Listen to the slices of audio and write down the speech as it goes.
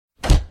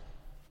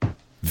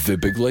The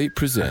Big Light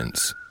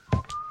presents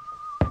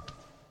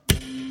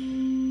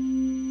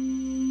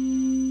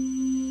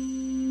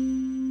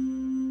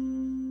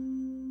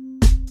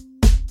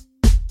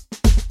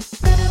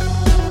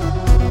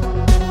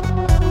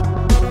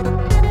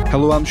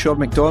Hello, I'm Sean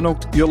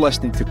McDonald. You're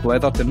listening to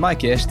Blethered, and my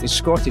guest is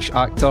Scottish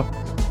actor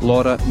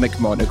Laura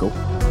McMonagle.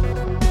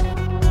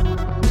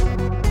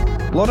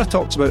 Laura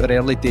talks about her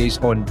early days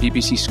on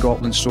BBC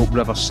Scotland's soap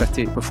River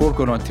City before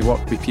going on to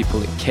work with people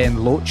like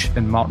Ken Loach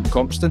and Martin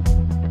Compston.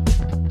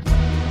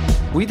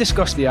 We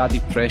discuss the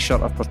added pressure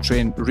of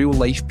portraying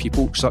real-life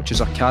people, such as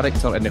her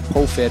character in the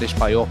Paul Ferris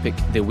biopic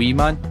The Wee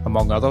Man,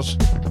 among others.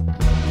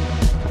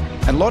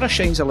 And Laura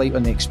shines a light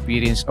on the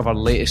experience of her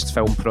latest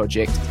film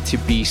project, To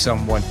Be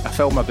Someone, a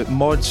film about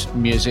mods,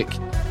 music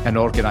and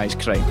organised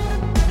crime.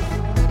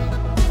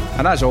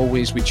 And as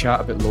always, we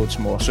chat about loads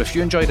more, so if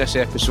you enjoy this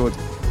episode,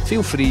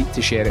 feel free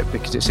to share it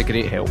because it's a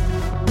great help.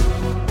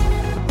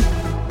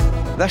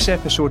 This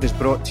episode is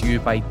brought to you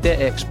by debt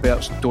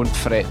experts Don't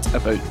Fret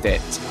About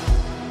Debt.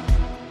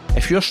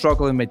 If you're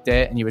struggling with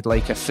debt and you would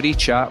like a free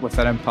chat with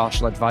an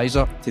impartial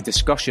advisor to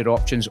discuss your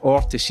options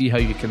or to see how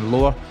you can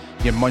lower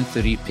your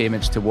monthly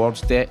repayments towards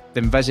debt,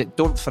 then visit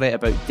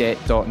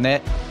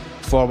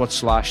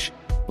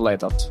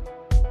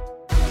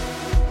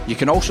don'tfretaboutdebt.net/blethered. You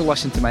can also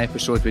listen to my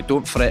episode with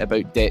Don't Fret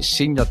About Debt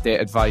senior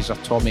debt advisor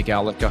Tommy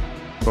Gallagher,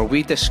 where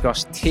we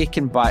discuss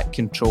taking back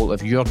control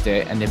of your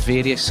debt and the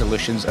various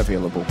solutions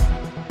available.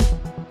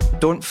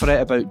 Don't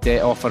Fret About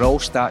Debt offer all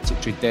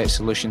statutory debt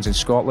solutions in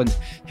Scotland,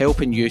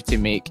 helping you to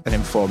make an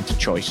informed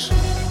choice.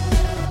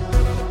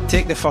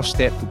 Take the first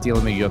step to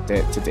dealing with your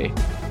debt today.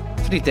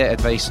 Free debt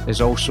advice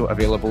is also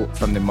available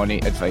from the Money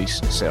Advice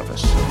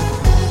Service.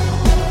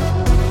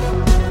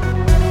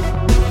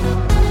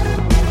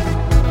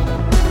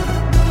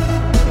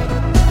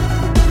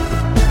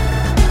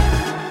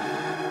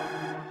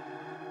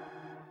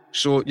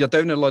 So you're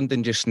down in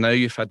London just now,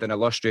 you've had an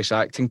illustrious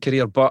acting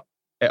career, but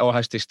it all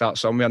has to start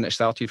somewhere, and it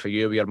started for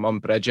you with your mum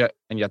Bridget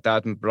and your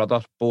dad and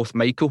brother, both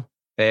Michael.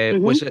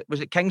 Was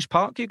it Kings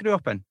Park you grew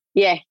up in?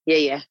 Yeah.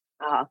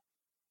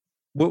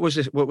 What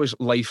was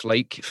life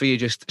like for you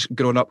just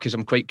growing up? Because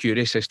I'm quite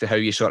curious as to how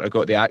you sort of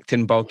got the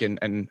acting bug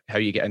and how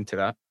you get into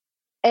that.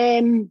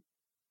 I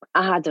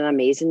had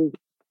an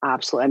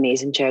absolutely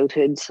amazing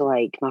childhood. So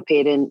like my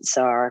parents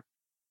are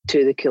two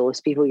of the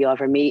coolest people you'll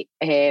ever meet.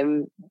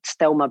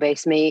 Still my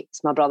best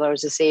mates. My brother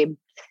was the same.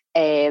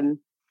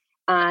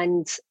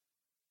 And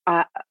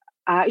I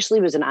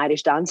actually was an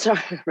Irish dancer,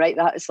 right?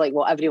 That's like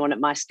what everyone at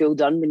my school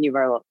done when you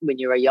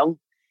were young.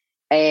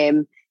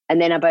 And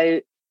then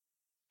about,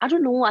 I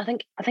don't know, I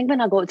think when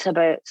I got to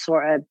about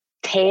sort of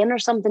 10 or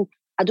something,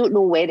 I don't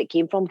know where it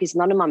came from because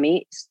none of my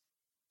mates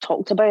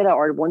talked about it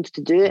or wanted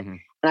to do it. Mm-hmm.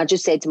 And I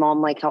just said to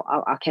Mum, like,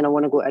 I kind of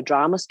want to go to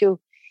drama school.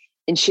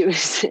 And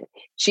she's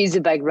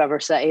a big River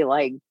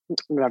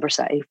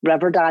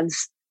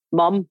dance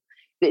mum.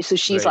 So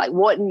she's like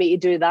wanting me to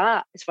do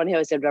that. It's funny how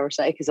I said River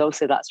City because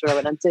obviously that's where I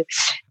went into.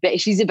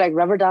 But she's a big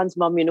river dance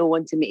mum,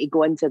 wanting me to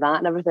go into that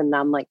and everything. And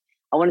I'm like,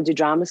 I want to do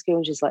drama school.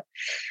 And she's like,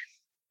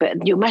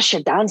 but you'll miss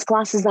your dance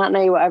classes that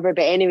night, whatever.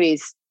 But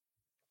anyways,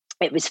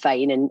 it was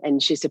fine.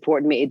 And she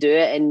supported me to do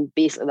it. And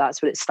basically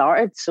that's what it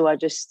started. So I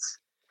just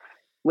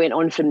went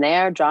on from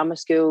there, drama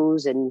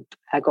schools, and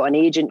I got an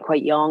agent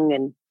quite young.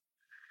 And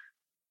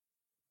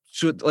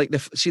so like the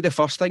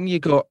first thing you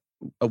got,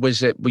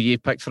 were you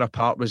picked for a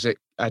part? Was it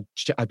a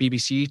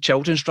BBC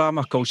children's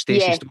drama called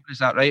Stacey Stone? Is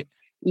that right?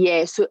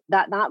 Yeah. So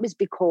that was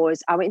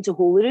because I went into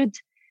Holyrood.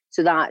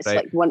 So that's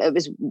right. Like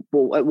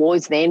it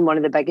was then one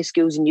of the biggest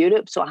schools in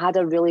Europe. So I had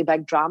a really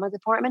big drama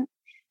department.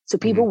 So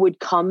people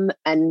would come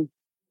and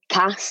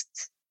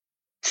cast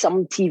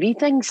some TV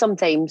things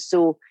sometimes.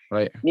 So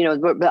right.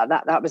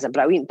 That was a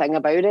brilliant thing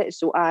about it.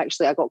 So I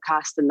got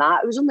cast in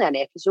that. It was only an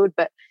episode,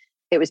 but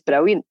it was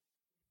brilliant.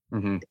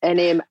 Mm-hmm. And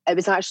it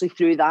was actually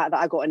through that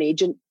I got an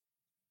agent.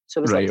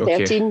 So it was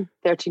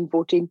 13,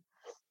 14.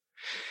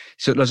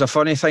 So there's a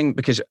funny thing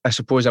because I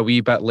suppose a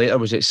wee bit later,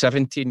 was it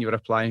 17, you were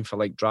applying for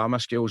like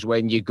drama schools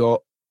when you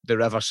got the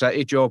River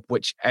City job,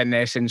 which in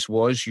essence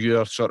was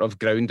your sort of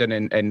grounding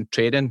and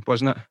training,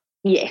 wasn't it?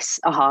 Yes,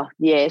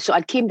 yeah. So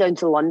I came down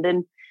to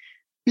London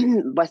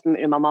with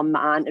my mum.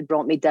 My aunt had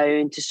brought me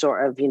down to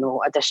sort of,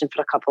 audition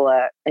for a couple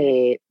of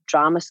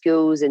drama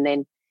schools, and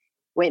then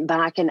went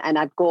back and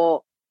I'd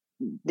got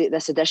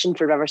this audition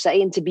for River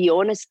City, and to be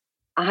honest,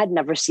 I had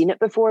never seen it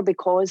before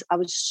because I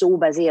was so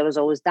busy. I was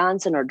always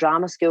dancing or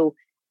drama school.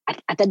 I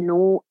didn't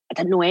know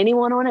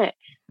anyone on it.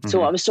 Mm-hmm.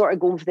 So I was sort of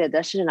going for the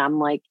audition, and I'm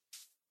like,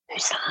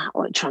 who's that?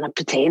 Like, trying to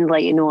pretend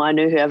like, I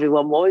knew who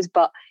everyone was.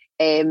 But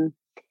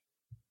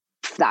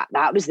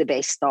that was the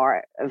best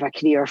start of a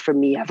career for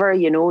me ever.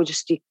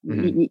 Just you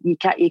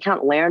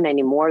can't learn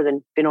any more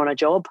than being on a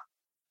job.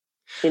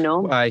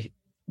 Why?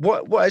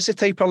 What is the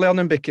type of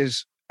learning?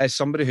 Because as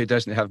somebody who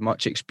doesn't have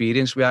much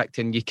experience with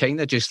acting, you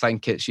kind of just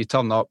think it's you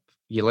turn up,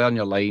 you learn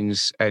your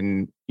lines,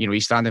 and you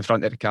stand in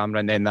front of the camera,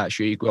 and then that's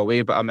you go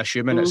away. But I'm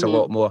assuming it's a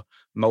lot more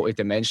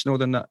multi-dimensional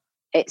than that.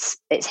 It's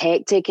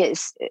hectic.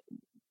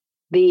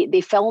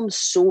 they film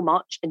so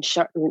much in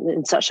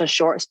such a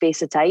short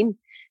space of time.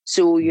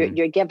 So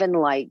you're given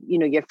like,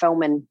 you're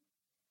filming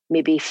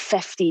maybe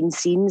 15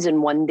 scenes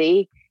in one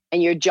day,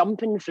 and you're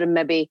jumping from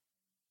maybe,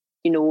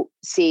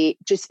 say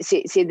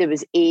there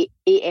was eight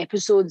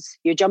episodes.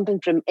 You're jumping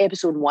from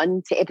episode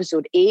 1 to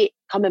episode 8,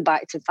 coming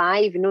back to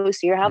 5. So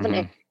you're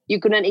having you're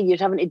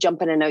having to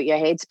jump in and out your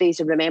headspace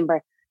and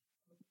remember,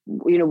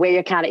 where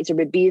your character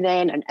would be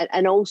then,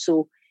 and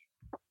also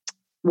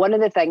one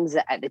of the things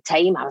that at the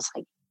time I was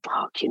like,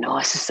 fuck,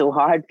 this is so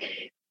hard.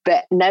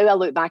 But now I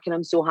look back and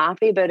I'm so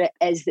happy about it,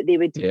 is that they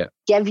would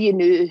give you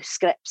new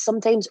scripts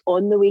sometimes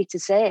on the way to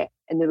set,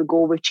 and they would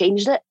go, we've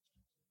changed it.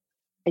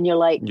 And you're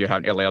like, you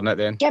had to learn it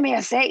then. Give me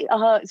a sec.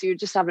 So you're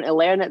just having to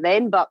learn it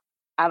then. But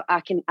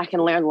I can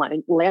learn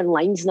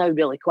lines now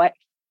really quick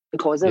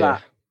because of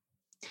that.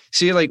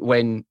 See, like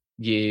when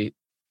you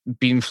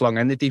been flung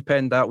in the deep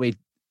end that way,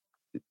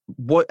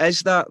 what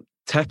is that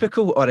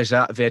typical, or is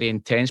that very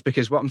intense?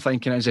 Because what I'm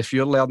thinking is, if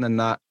you're learning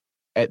that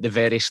at the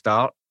very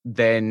start,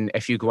 then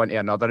if you go into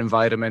another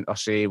environment, or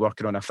say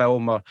working on a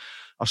film or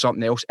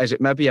something else, is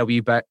it maybe a wee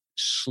bit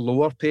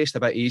slower paced, a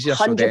bit easier?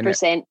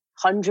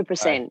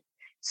 100%.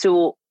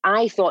 So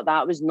I thought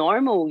that was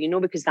normal,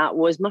 because that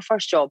was my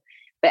first job.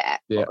 But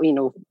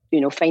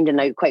finding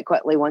out quite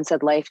quickly once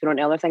I'd left and on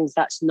other things,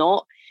 that's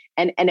not.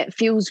 And it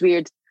feels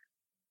weird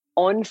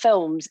on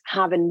films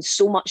having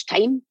so much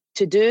time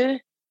to do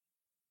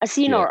a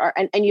scene,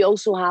 and you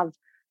also have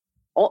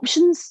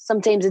options.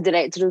 Sometimes the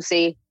director will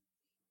say,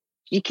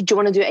 do you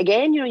want to do it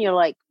again? And you're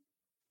like,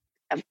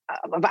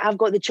 I've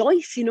got the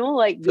choice,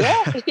 like,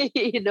 yeah.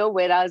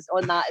 Whereas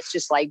on that, it's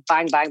just like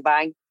bang, bang,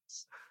 bang,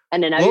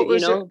 in and out,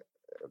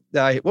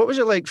 What was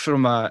it like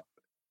from cut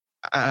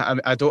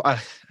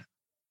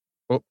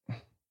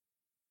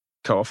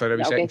off for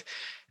a second.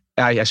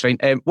 Aye, that's fine.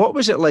 What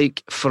was it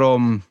like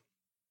from,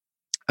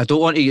 I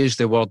don't want to use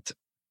the word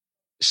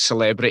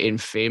celebrity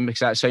and fame because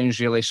that sounds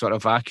really sort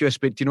of vacuous,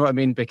 but do you know what I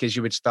mean? Because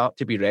you would start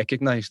to be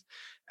recognised,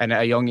 and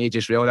at a young age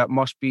as well, that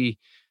must be,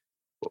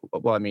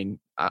 well, I mean,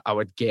 I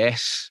would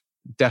guess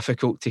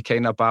difficult to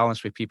kind of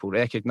balance with people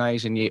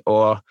recognising you,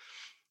 or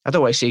I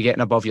don't want to say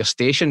getting above your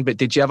station, but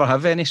did you ever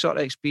have any sort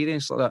of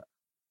experience like that?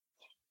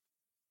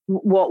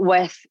 What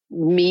with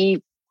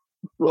me?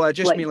 Well, I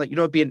just mean like,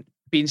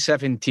 being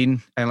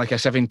 17 and like a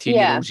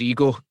 17-year-old's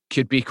ego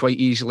could be quite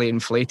easily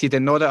inflated.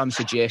 And not that I'm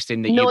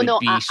suggesting that you would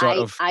be sort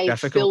of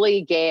difficult.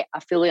 I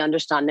fully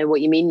understand now what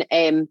you mean.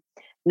 I'm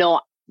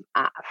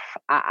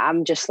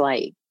just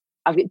like,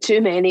 I've got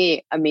too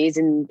many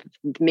amazing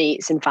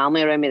mates and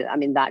family around me. I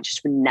mean, that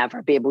just would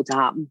never be able to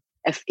happen.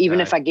 Even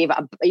if I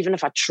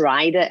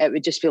tried it, it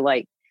would just feel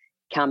like,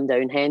 calm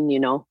down, hen,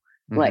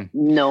 like,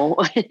 no.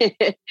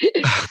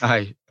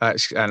 Aye,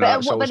 but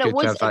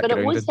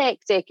it was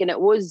hectic, and it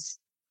was,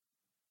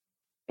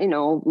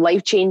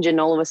 life changing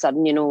all of a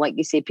sudden. Like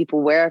you say,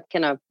 people were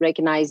kind of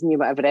recognising you,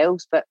 whatever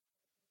else. But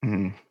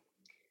I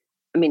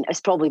mean,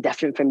 it's probably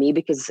different for me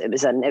because it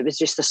was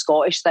just a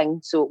Scottish thing,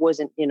 so it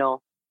wasn't,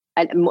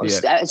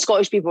 and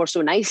Scottish people are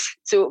so nice,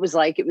 so it was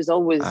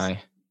always.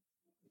 Aye.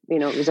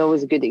 It was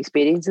always good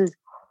experiences.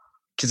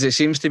 Because it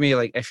seems to me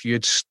like if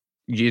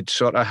you'd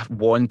sort of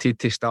wanted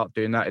to start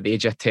doing that at the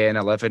age of 10,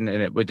 11,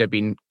 and it would have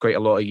been quite a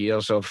lot of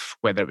years of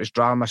whether it was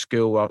drama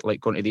school or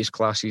like going to these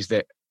classes,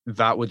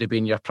 that would have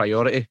been your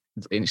priority.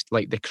 It's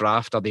like the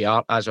craft or the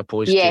art as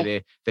opposed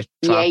to the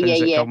trappings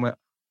that come with it.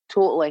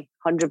 Totally,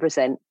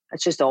 100%.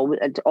 It's just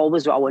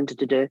always what I wanted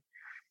to do.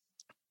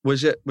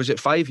 Was it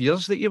 5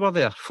 years that you were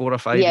there? 4 or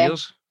 5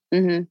 years?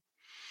 Mm-hmm.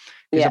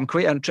 Because I'm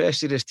quite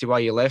interested as to why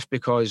you left,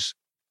 because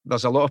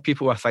there's a lot of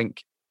people, I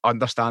think,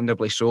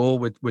 understandably so,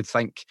 would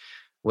think,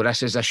 well,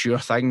 this is a sure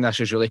thing, this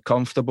is really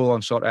comfortable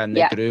and sort of in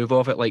the groove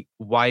of it. Like,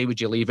 why would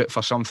you leave it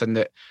for something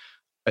that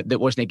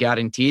wasn't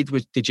guaranteed?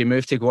 Did you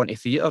move to go into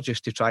theatre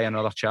just to try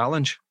another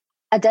challenge?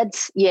 I did,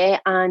 yeah.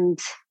 And,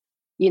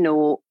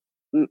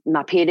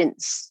 my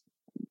parents,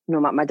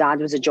 my dad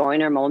was a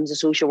joiner, my mum's a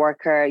social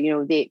worker,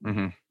 they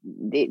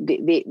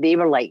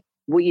were like,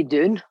 what are you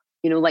doing?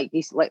 Like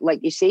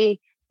you say,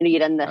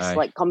 you're in this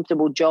like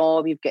comfortable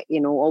job, you've got,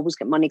 always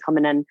got money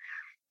coming in.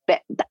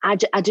 But I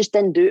just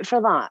didn't do it for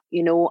that,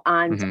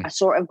 and I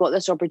sort of got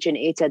this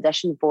opportunity to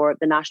audition for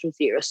the National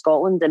Theatre of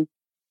Scotland. And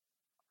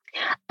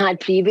I had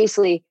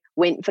previously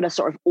went for a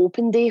sort of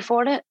open day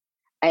for it.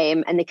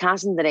 And the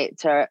casting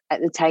director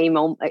at the time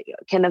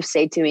kind of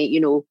said to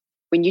me,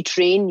 when you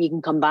train, you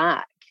can come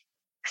back.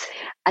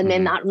 And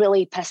then that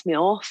really pissed me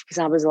off because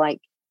I was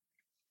like,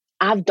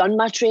 I've done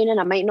my training.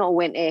 I might not have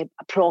went to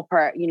a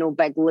proper,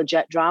 big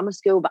legit drama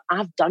school, but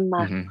I've done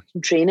my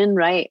training,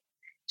 right?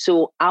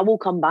 So I will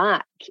come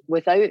back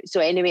without. So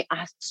anyway,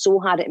 I so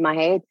had it in my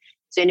head.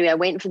 So anyway, I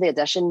went for the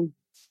audition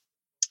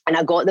and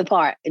I got the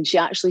part. And she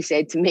actually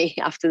said to me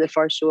after the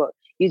first show,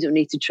 you don't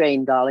need to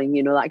train, darling,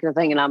 that kind of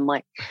thing. And I'm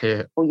like,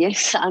 oh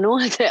yes, I know.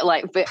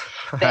 But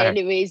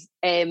anyways,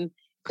 so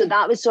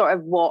that was sort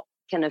of what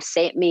kind of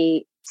set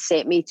me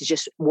to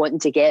just wanting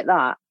to get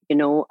that,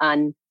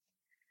 and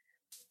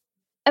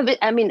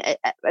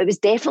it was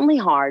definitely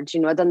hard.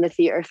 I'd done the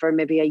theatre for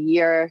maybe a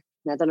year,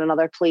 And I done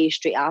another play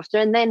straight after,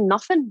 and then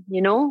nothing,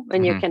 you know,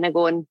 and you're kind of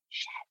going,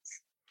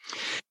 shit.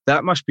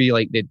 That must be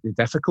like the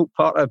difficult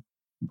part of,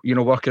 you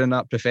know, working in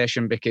that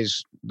profession,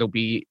 because there'll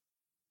be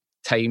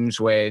times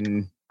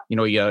when, you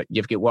know,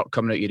 you've got work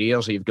coming out your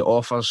ears, or you've got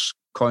offers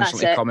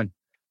constantly coming.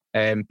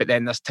 But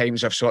then there's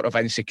times of sort of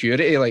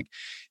insecurity. Like,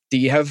 do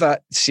you have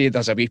that, say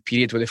there's a wee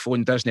period where the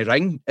phone doesn't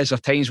ring? Is there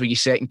times where you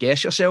second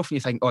guess yourself and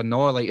you think, oh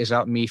no, like, is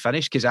that me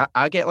finished? Because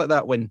I get like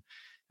that when,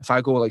 if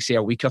I go like say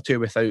a week or two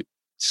without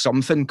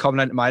something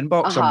coming into my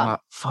inbox, I'm like,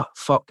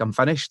 fuck, I'm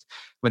finished,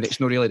 when it's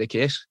not really the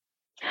case.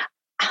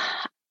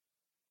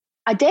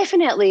 I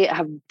definitely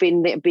have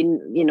been,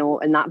 you know,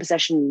 in that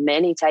position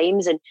many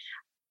times, and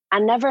I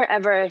never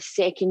ever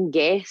second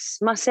guess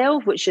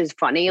myself, which is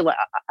funny. Like,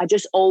 I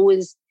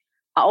always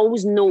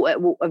know it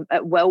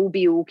will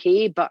be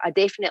okay, but I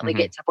definitely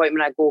get to a point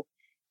when I go,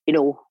 you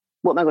know,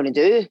 what am I going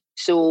to do?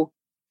 So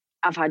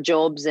I've had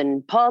jobs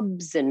in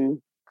pubs,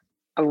 and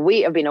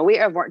I've been a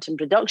waiter, I've worked in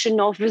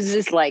production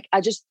offices. Like,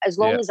 as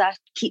long as I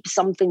keep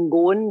something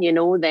going, you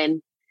know,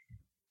 then,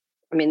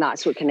 I mean,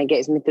 that's what kind of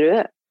gets me through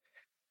it.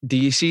 Do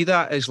you see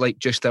that as like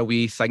just a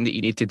wee thing that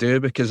you need to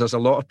do? Because there's a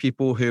lot of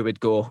people who would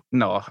go,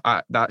 no,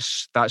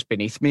 that's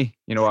beneath me.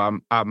 You know,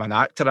 I'm an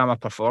actor, I'm a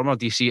performer.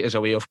 Do you see it as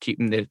a way of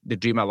keeping the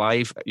dream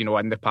alive, you know,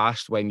 in the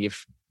past when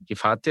you've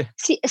had to?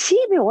 See,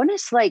 to be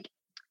honest, like,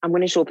 I'm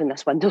going to open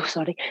this window,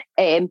 sorry.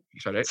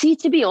 Sorry. See,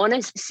 to be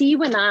honest,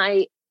 when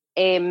I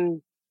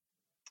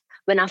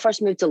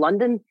first moved to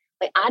London,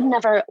 like, I'd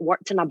never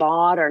worked in a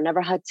bar or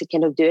never had to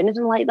kind of do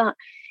anything like that.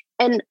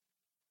 And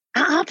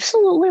I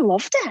absolutely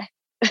loved it.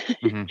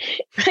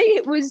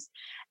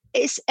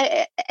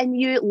 And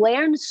you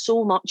learn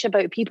so much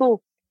about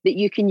people that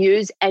you can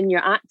use in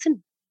your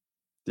acting.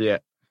 Yeah.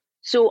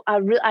 So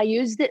I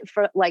used it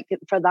for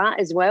that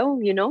as well,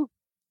 you know.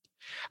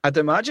 I'd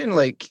imagine,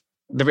 like,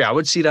 the way I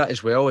would see that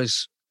as well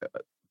is,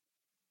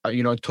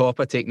 you know, on top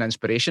of taking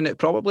inspiration, it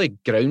probably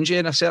grounds you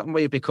in a certain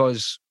way,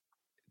 because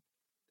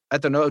I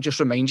don't know, it'll just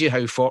remind you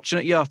how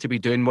fortunate you are to be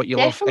doing what you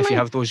love if you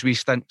have those wee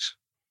stints.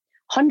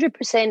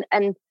 100%.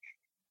 And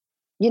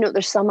you know,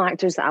 there's some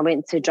actors that I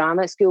went to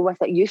drama school with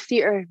at youth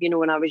theatre, you know,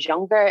 when I was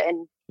younger,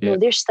 and you know,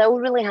 they're still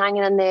really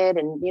hanging in there,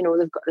 and you know,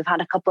 they've had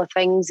a couple of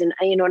things, and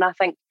you know, and I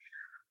think,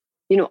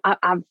 you know,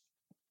 I've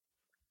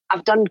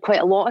done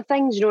quite a lot of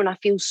things, you know, and I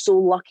feel so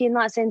lucky in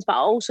that sense. But it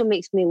also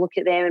makes me look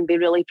at them and be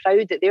really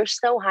proud that they're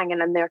still hanging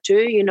in there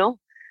too, you know,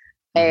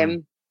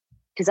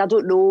 because I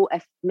don't know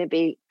if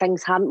maybe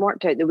things hadn't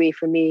worked out the way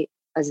for me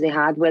as they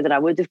had, whether I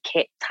would have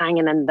kept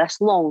hanging in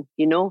this long,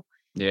 you know.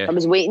 Yeah. I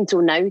was waiting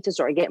till now to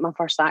sort of get my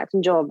first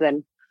acting job,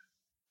 then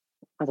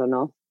I don't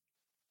know.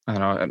 I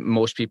know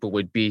most people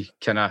would be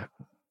kind of,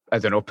 I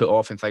don't know, put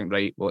off and think,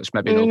 right, well, it's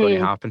maybe not going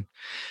to happen.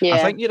 Yeah. I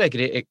think you're a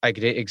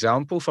great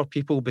example for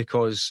people,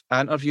 because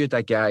I interviewed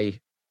a guy,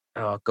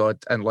 oh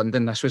God, in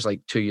London. This was like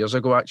 2 years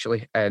ago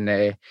actually,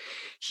 and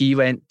he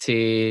went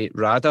to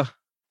RADA.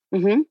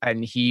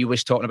 And he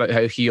was talking about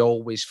how he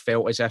always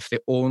felt as if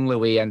the only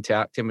way into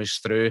acting was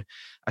through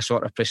a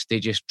sort of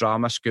prestigious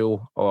drama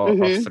school or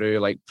through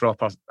like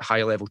proper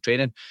high level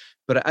training.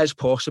 But it is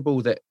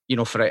possible that, you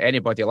know, for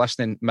anybody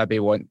listening, maybe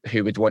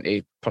who would want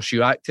to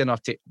pursue acting or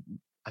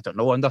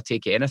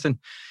undertake anything.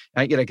 I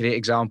think you're a great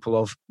example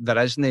of there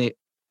isn't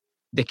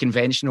the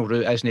conventional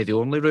route isn't the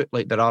only route.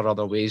 Like, there are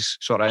other ways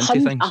sort of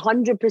into things.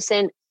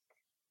 100%,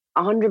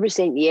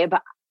 yeah.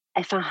 But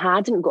if I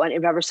hadn't got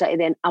into River City,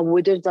 then I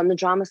would have done the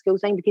drama school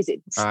thing, because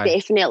it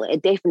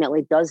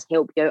definitely does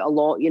help you out a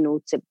lot, you know,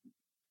 to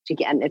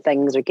get into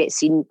things or get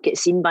seen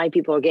by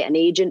people or get an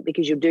agent,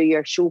 because you'll do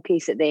your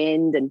showcase at the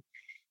end and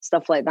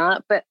stuff like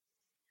that. But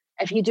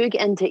if you do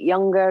get into it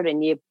younger,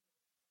 and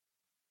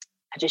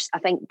I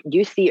think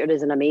youth theatre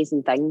is an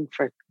amazing thing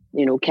for,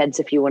 you know,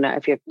 kids if you're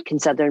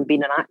considering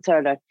being an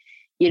actor, or,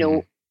 you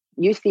know,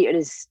 youth theatre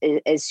is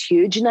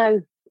huge now,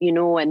 you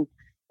know, and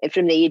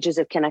from the ages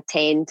of kind of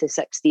 10 to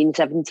 16,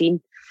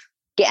 17,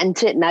 get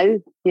into it now,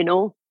 you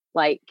know,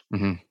 like,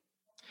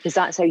 because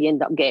that's how you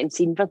end up getting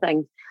seen for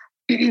things.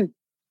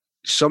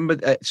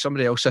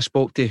 Somebody else I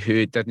spoke to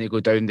who didn't go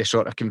down the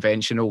sort of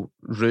conventional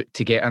route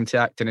to get into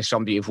acting is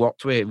somebody you've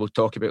worked with, we'll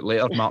talk about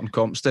later, Martin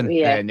Compston,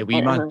 and the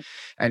wee man.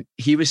 And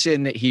he was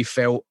saying that he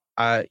felt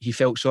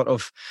sort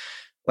of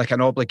like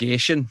an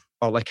obligation,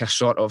 or like a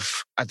sort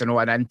of, I don't know,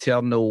 an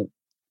internal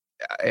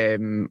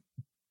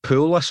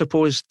pull, I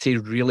suppose,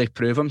 to really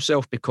prove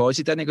himself, because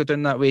he didn't go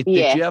down that way.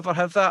 Did you ever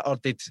have that, or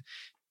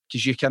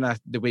because you kind of,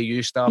 the way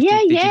you started,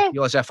 did you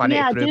feel as if I need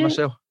to prove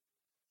myself?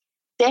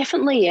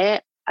 Definitely,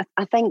 yeah.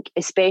 I think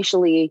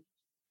especially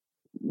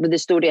with the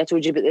story I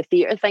told you about the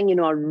theatre thing, you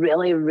know, I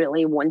really,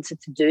 really wanted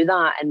to do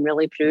that and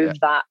really prove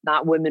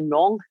that woman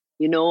wrong,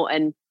 you know,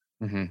 and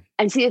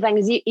see, the thing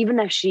is, even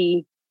if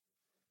she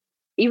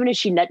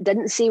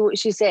didn't say what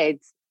she said,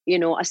 you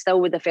know, I still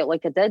would have felt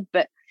like I did.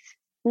 But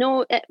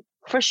no,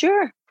 for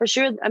sure.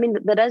 I mean,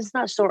 there is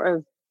that sort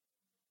of,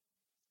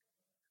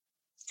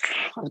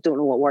 I don't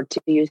know what word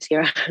to use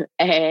here.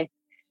 I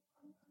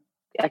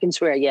can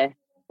swear, yeah.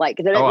 Like,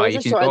 there is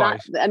a sort of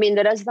that. I mean,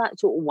 there is that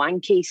sort of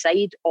wanky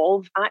side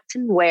of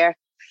acting where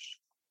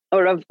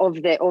or of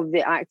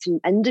the acting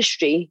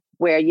industry,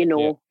 where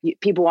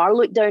people are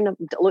looked down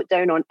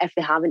on if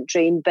they haven't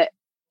trained, but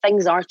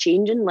things are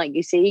changing, like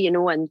you say,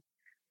 and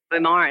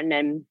with Martin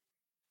and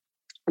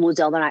loads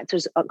of other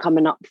actors are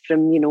coming up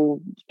from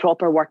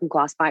proper working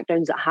class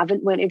backgrounds that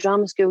haven't went to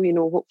drama school.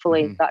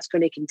 Hopefully that's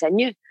going to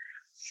continue.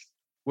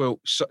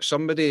 Well,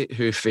 somebody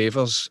who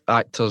favours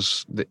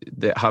actors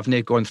that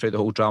haven't gone through the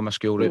whole drama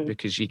school route,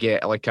 because you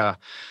get like a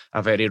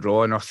very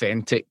raw and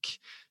authentic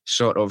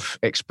sort of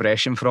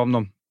expression from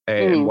them.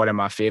 And one of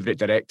my favourite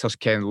directors,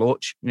 Ken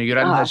Loach. You're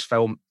in his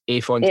film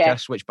A Fond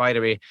Kiss, which, by the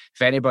way,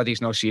 if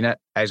anybody's not seen it,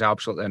 is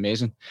absolutely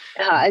amazing.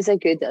 It's a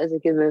good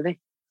movie.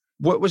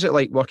 What was it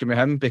like working with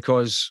him?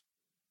 Because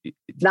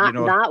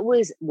that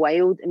was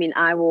wild. I mean,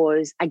 I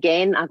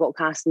got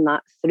cast in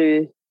that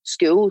through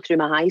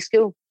my high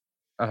school.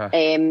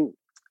 And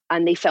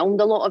they filmed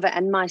a lot of it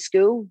in my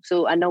school,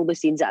 so I know the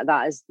scenes out of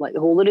that is like the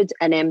Holyrood.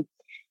 And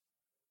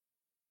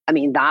I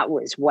mean, that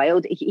was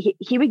wild.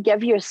 He would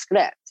give you a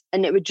script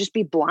and it would just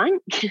be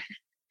blank.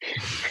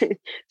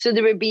 So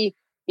there would be,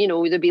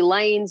 there'd be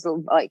lines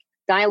of like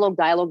dialogue,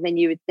 then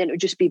it would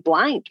just be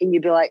blank, and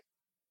you'd be like,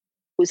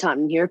 what's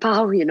happening here,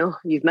 pal?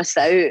 You've missed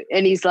out.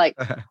 And he's like,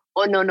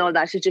 oh no,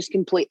 that's just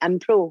complete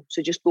impro,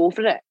 so just go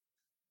for it.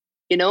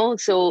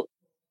 So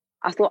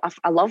I thought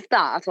I loved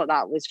that. I thought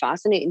that was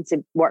fascinating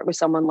to work with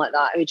someone like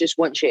that who just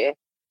wants you to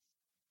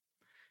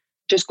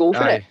just go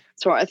for it,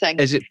 sort of thing.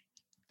 Is it?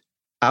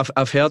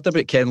 I've heard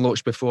about Ken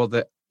Loach before,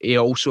 that he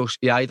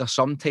either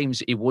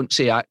sometimes he won't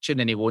say action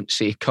and he won't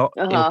say cut.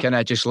 He'll kind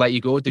of just let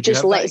you go. Did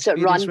just you have let that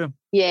experience with him?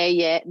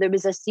 Yeah. There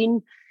was a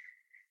scene.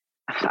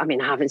 I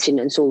mean, I haven't seen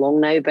it in so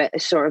long now, but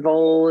it's sort of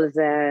all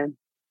the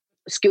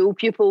school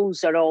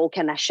pupils are all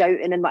kind of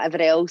shouting and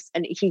whatever else,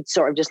 and he'd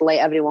sort of just let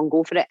everyone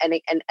go for it.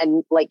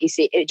 And like you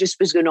say, it just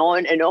was going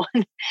on and on.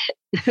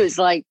 It was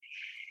like,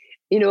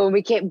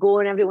 we kept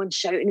going, everyone's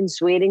shouting and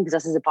swearing because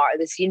this is a part of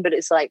the scene, but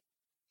it's like,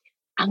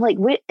 I'm like,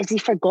 wait, has he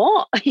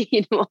forgot?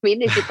 You know what I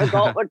mean? Has he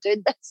forgot we're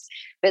doing this?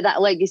 But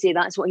that, like you say,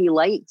 that's what he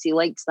likes. He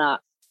likes that,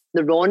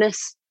 the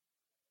rawness.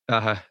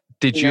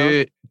 Did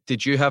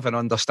you have an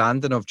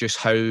understanding of just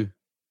how?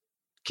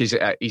 Because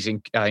I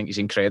think he's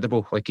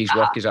incredible. Like his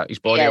work his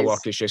body of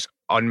work is just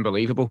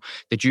unbelievable.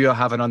 Did you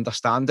have an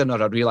understanding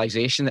or a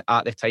realisation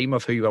at the time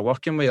of who you were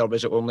working with, or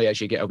was it only as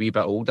you get a wee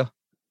bit older?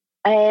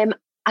 I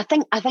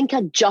think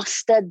I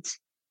just did,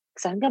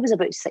 because I think I was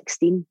about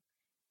 16,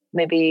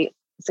 maybe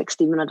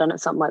 16 when I done it,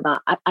 something like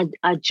that.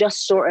 I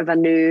just sort of, I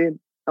knew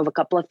of a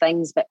couple of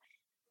things, but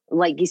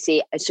like you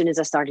say, as soon as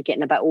I started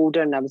getting a bit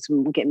older and I was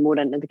getting more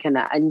into the kind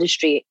of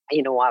industry,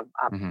 I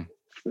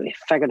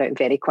figured out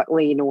very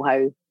quickly,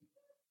 how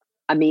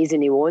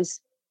amazing he was.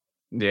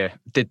 Yeah.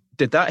 Did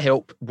that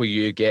help with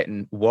you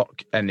getting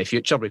work in the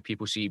future where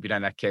people see you being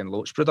in a Ken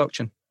Loach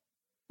production?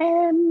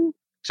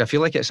 Because I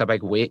feel like it's a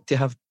big weight to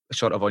have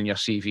sort of on your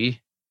CV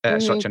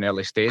at such an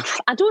early stage.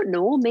 I don't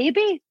know,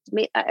 maybe.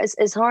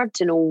 It's hard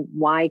to know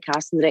why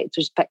casting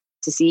directors pick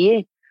to see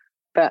you,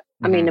 but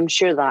I mean, I'm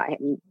sure that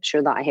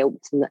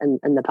helped in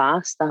the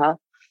past.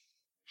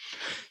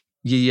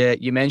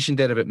 You mentioned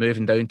there about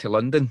moving down to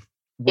London.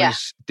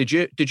 Did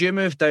you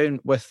move down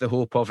with the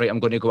hope of, right, I'm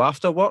going to go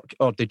after work,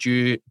 or did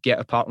you get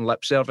a part in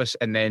lip service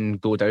and then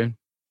go down?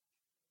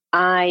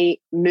 I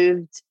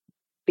moved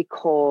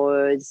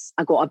because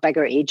I got a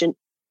bigger agent,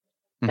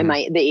 and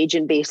the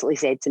agent basically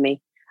said to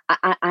me,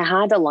 I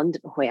had a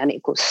London. Wait, I need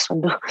to close this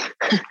window.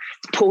 It's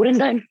pouring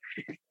down.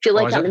 Feel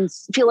like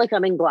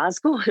I'm in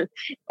Glasgow.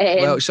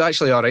 Well, it's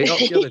actually all right up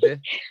here today.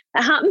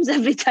 It happens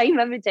every time.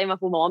 Every time I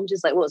phone my mum,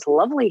 just like, well, it's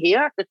lovely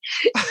here.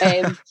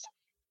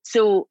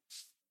 So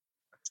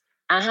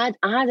I had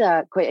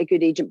quite a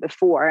good agent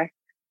before,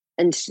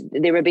 and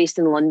they were based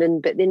in London,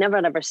 but they never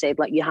ever said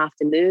like you have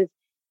to move.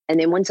 And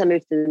then once I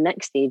moved to the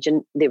next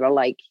agent, they were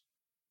like,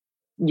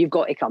 you've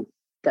got to come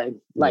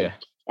down.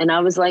 And I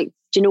was like,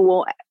 do you know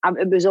what?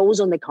 It was always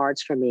on the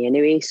cards for me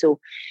anyway. So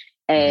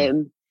I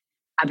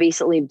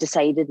basically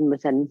decided, and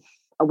within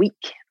a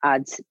week,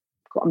 I'd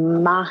got a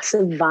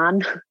massive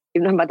van.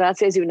 Even though my dad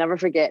says he would never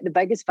forget, the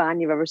biggest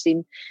van you've ever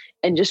seen,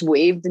 and just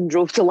waved and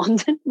drove to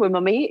London with my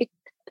mate.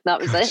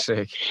 That was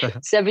it.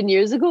 7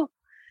 years ago.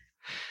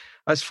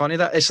 That's funny.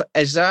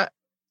 Is that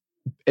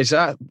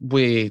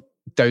way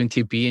down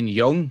to being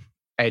young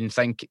and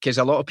think, because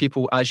a lot of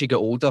people, as you get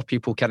older,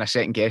 people kind of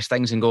second guess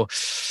things and go,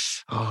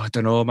 oh, I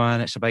don't know, man,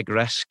 it's a big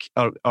risk.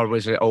 Or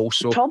was it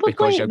also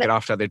because you're going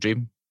after the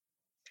dream?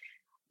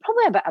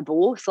 Probably a bit of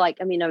both. Like,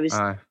 I mean, I was,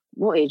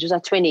 what age was I?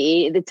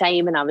 28 at the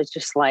time, and I was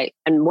just like,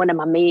 and one of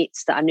my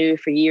mates that I knew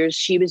for years,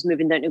 she was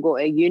moving down to go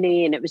to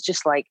uni, and it was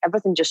just like,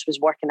 everything just was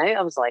working out.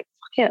 I was like,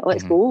 fuck it,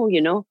 let's go,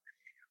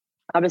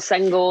 I was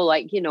single,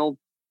 like,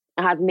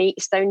 I had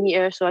mates down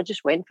here, so I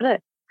just went for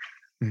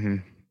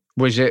it.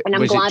 Was it? And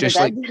I'm glad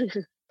I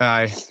did.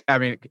 I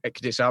mean,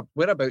 it's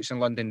whereabouts in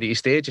London do you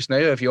stay just now?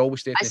 Have you always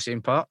stayed in the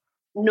same part?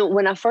 No,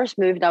 when I first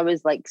moved, I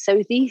was like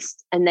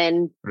southeast, and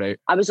then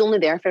I was only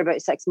there for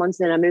about 6 months,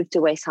 and then I moved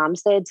to West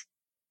Hampstead,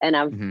 and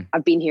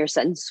I've been here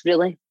since,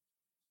 really.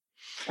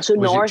 So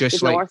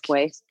northwest.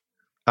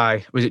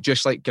 Was it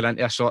just like going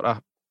into a sort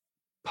of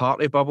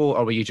party bubble,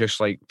 or were you just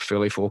like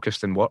fully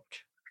focused in work?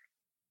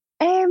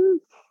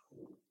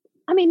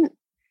 I mean,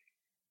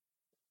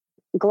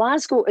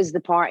 Glasgow is the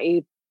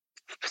party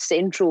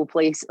central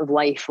place of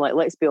life. Like,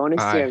 let's be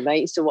honest here,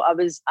 right? So I'd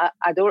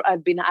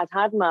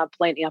had my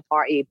plenty of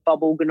party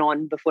bubble going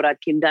on before I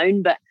came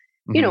down, but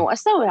you know, I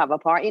still have a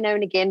party now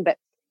and again, but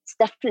it's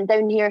different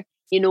down here.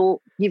 You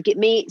know, you've got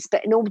mates,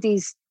 but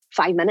nobody's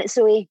 5 minutes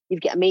away.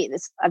 You've got a mate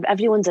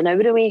everyone's an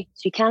hour away,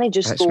 so you can't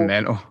just go.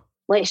 Mental.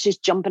 Let's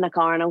just jump in a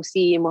car and I'll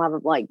see you and we'll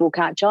have go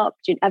catch up.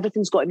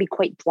 Everything's got to be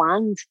quite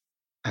planned.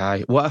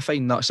 Aye, what I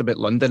find nuts about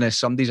London is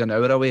somebody's an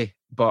hour away,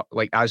 but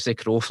like as the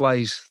crow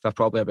flies, they're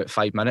probably about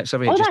 5 minutes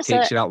away. It just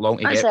takes you that long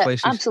to get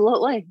places.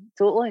 Absolutely,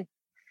 totally.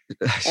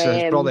 So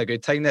it's probably a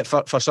good time that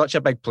for such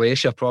a big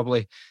place, you're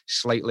probably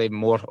slightly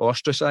more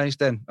ostracised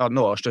then, or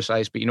not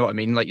ostracised, but you know what I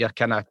mean. Like you're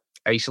kind of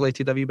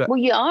isolated a wee bit. Well,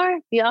 you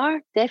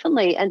are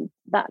definitely, and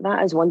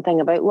that is one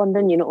thing about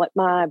London. You know, like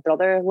my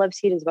brother lives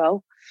here as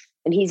well,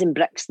 and he's in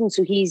Brixton,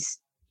 so he's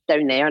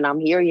down there, and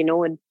I'm here. You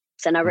know, and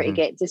it's an hour to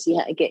get to see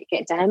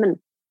get to him, and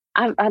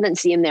I didn't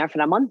see him there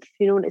for a month.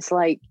 You know, and it's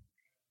like.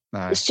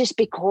 It's just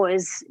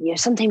because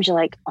sometimes you're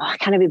like, oh, I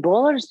can't be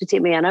bothered. It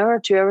take me an hour,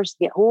 2 hours to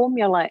get home.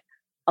 You're like,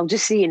 I'll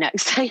just see you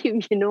next time,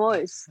 you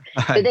know.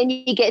 But then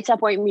you get to a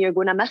point where you're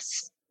going, I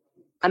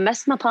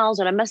miss my pals,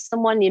 or I miss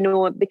someone, you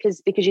know,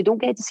 because you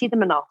don't get to see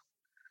them enough.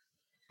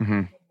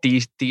 Mm-hmm.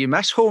 Do you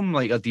miss home,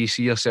 like, or do you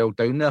see yourself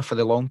down there for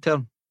the long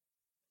term?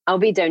 I'll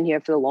be down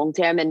here for the long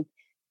term, and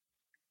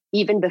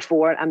even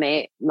before I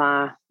met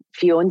my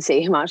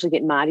fiance, I'm actually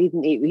getting married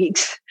in 8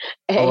 weeks.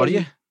 Oh, are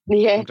you?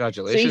 Yeah.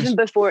 Congratulations.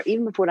 So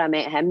even before I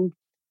met him,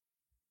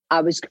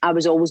 I was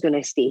always going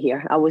to stay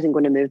here. I wasn't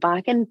going to move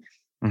back, and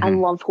I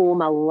love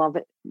home. I love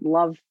it.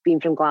 Love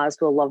being from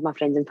Glasgow. I love my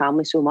friends and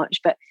family so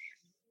much. But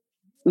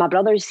my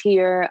brother's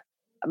here.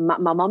 My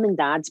mum and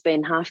dad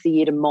spend half the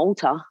year in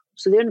Malta,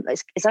 so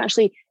it's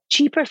actually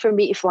cheaper for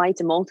me to fly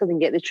to Malta than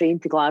get the train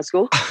to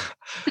Glasgow.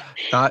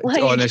 That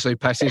honestly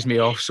pisses me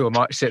off so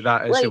much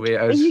that is the way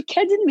it is. Are you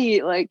kidding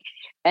me?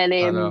 And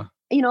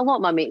you know, a lot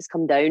of my mates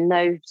come down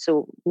now.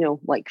 So, you know,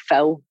 like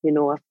Phil, you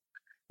know, a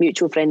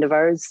mutual friend of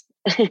ours.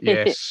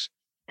 Yes.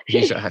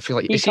 I feel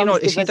like, is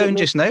he down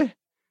just now?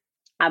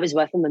 I was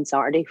with him on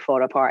Saturday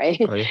for a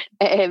party. Oh,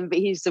 yeah. But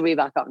he's the way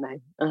back up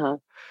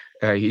now.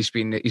 He's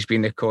been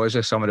the cause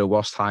of some of the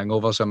worst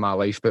hangovers in my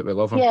life, but we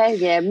love him.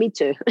 Yeah, me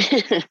too.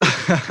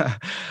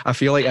 I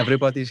feel like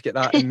everybody's got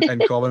that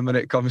in common when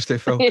it comes to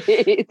Phil.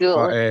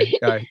 Totally.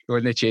 But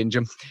going to change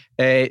him.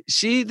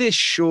 See the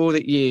show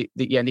that you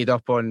ended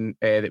up on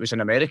that was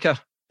in America.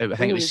 I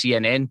think it was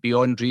CNN,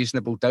 Beyond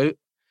Reasonable Doubt.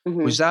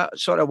 Was that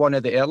sort of one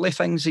of the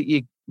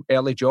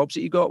early jobs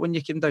that you got when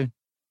you came down?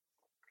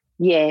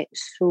 Yeah.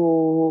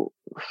 So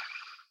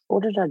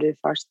what did I do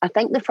first? I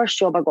think the first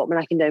job I got when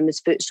I came down was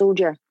Foot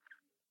Soldier.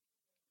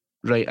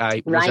 Right,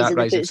 was that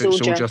Rise of the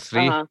Foot Soldier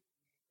 3?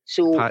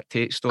 So Pat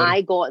Tate story.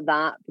 I got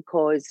that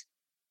because,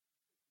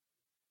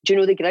 do you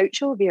know the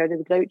Groucho? Have you heard of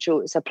the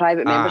Groucho? It's a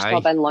private members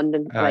club in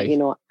London. Right, you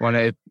know, one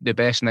of the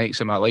best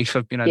nights of my life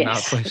I've been in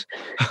that place.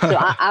 So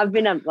I've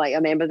been a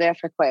member there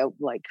for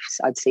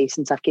I'd say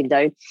since I came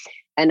down,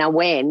 and I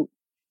went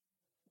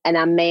and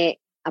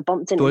I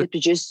bumped into the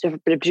producer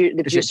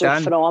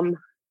from.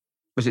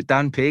 Was it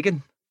Dan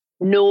Pagan?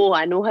 No,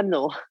 I know him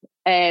though.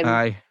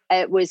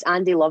 It was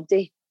Andy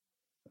Loveday.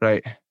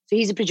 Right. So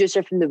he's a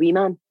producer from The Wee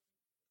Man.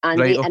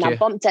 And I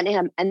bumped into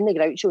him in the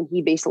Groucho, and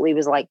he basically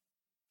was like,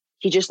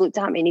 he just looked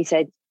at me and he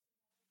said,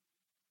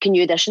 can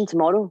you audition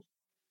tomorrow?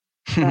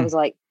 And I was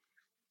like,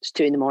 it's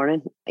 2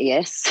 a.m.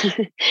 Yes.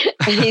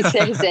 And he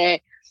says,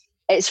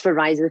 it's for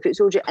Rise of the Foot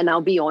Soldier. And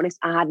I'll be honest,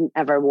 I hadn't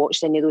ever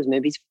watched any of those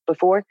movies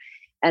before.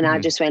 And I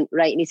just went,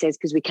 right. And he says,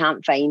 because we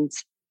can't find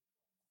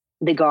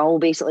the girl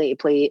basically to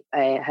play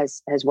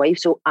his wife.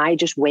 So I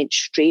just went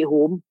straight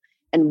home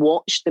and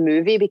watched the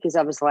movie because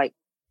I was like,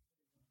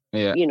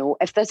 you know,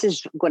 if this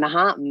is going to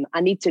happen, I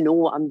need to know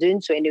what I'm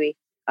doing. So anyway,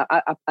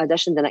 I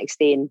auditioned the next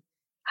day and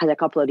had a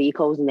couple of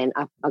recalls, and then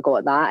I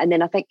got that. And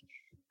then I think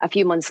a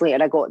few months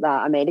later, I got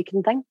that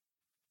American thing.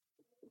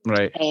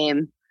 Right.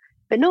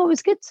 But no, it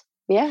was good.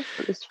 Yeah,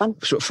 it was fun.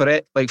 So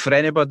for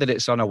anybody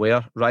that's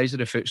unaware, Rise of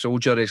the Foot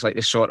Soldier is like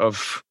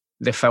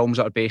the films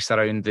that are based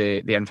around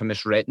the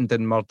infamous Rettendon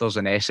murders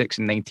in Essex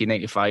in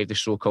 1995, the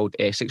so-called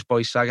Essex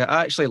Boys saga.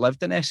 I actually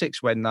lived in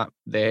Essex when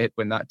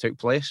that took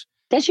place.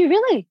 Did you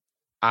really?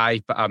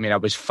 But I mean, I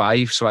was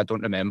 5, so I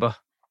don't remember.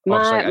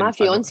 My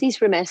fiance's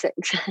from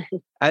Essex.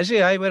 Is he?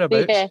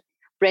 Whereabouts? Yeah,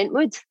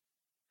 Brentwood.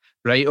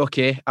 Right,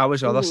 okay. I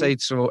was other side.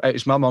 So it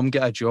was my mum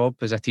got a job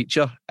as a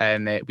teacher,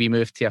 and we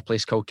moved to a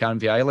place called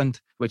Canvey Island,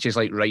 which is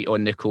like right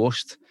on the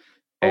coast.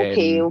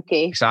 Okay.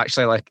 It's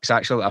actually like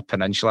a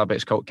peninsula, but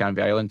it's called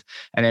Canvey Island.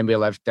 And then we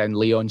lived in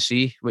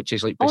Leon-sea, which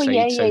is like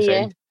beside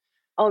Southend.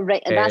 Oh,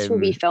 right. And that's where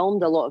we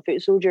filmed a lot of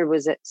Foot Soldier,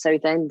 was at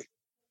Southend.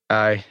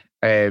 Aye.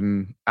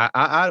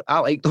 I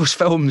like those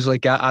films.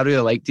 Like I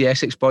really like the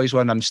Essex Boys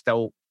one. I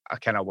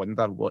kind of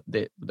wonder what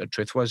the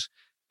truth was.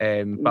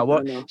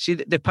 But see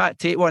the Pat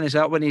Tate one, is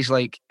that when he's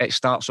like, it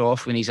starts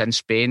off when he's in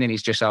Spain and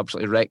he's just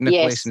absolutely wrecking the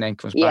place and then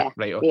comes back?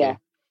 Right, okay.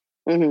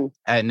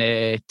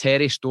 and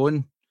Terry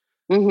Stone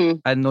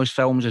in those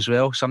films as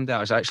well. Someday I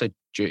was actually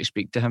due to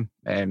speak to him.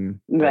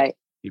 Right.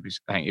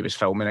 I think he was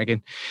filming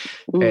again.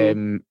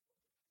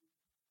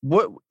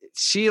 What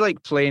see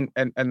like playing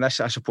and this,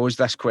 I suppose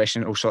this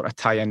question will sort of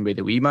tie in with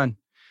the Wee Man.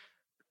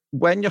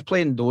 When you're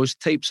playing those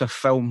types of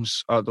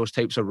films or those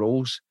types of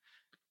roles,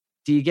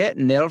 do you get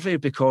nervy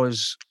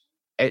because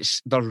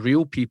they're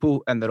real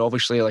people and they're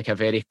obviously like a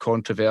very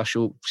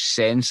controversial,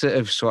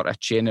 sensitive sort of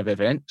chain of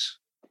events?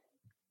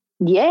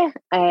 Yeah,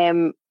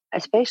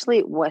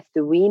 especially with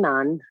the Wee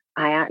Man.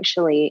 My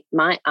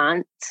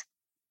aunt's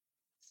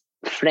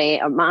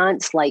friend, or my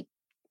aunt's like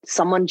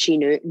someone she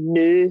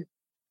knew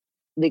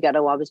the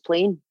girl I was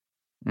playing.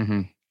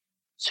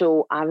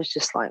 So I was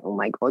just like, oh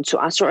my God. So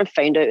I sort of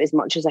found out as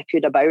much as I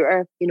could about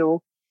her,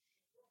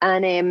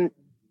 and it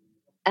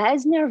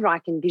is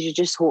nerve-wracking because you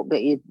just hope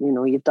that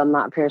you've done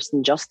that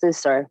person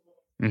justice, or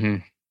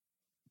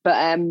but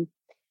and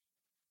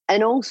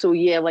also,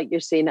 yeah, like you're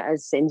saying, it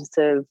is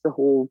sensitive, the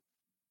whole,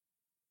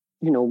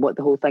 what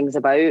the whole thing's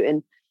about.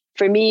 And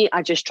for me,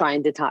 I just try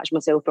and detach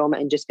myself from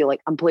it and just feel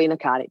like I'm playing a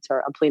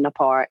character, I'm playing a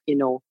part,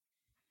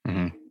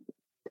 I'm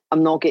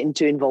not getting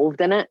too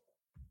involved in it,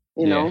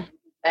 you know.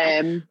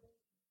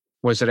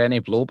 Was there any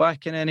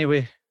blowback in any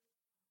way?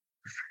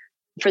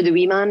 For the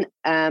Wee Man,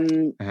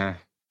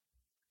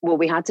 well,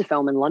 we had to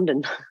film in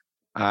London.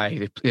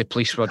 Aye, the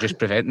police were just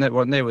preventing it,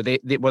 weren't they?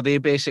 Were they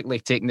basically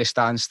taking the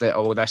stance that,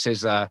 this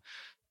is a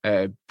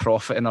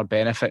profiting or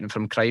benefiting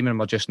from crime and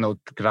we're just not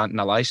granting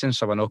a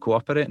licence, or we're not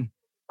cooperating?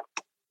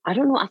 I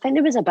don't know. I think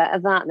there was a bit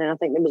of that, and then I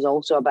think there was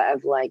also a bit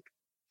of like,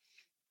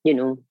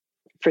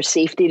 for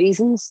safety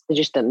reasons, they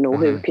just didn't know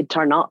who could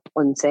turn up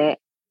on set.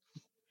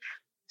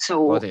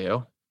 So, bloody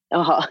hell.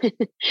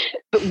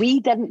 But we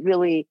didn't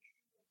really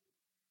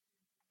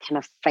kind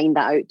of find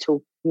that out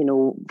till,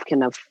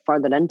 kind of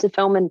further into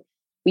filming.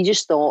 We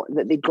just thought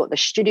that they'd got the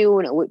studio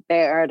and it looked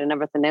better and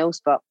everything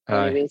else. But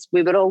anyways,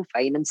 we were all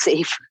fine and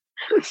safe.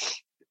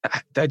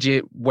 Did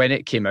you, when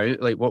it came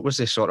out, like what was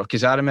the sort of,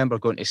 because I remember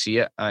going to see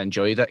it, I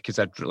enjoyed it because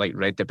I'd like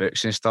read the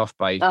books and stuff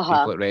by people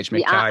like Reg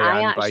Mackay.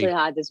 I actually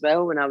had as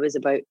well when I was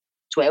about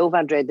 12.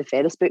 I'd read the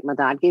Ferris book. My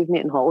dad gave me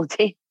it on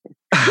holiday.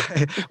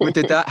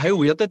 How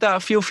weird did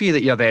that feel for you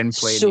that you're then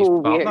playing so his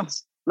weird. partner?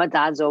 My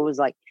dad's always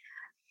like,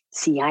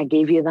 see, I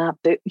gave you that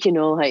book,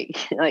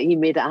 like he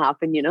made it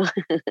happen,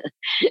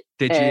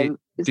 Did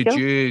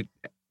you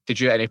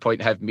at any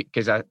point have,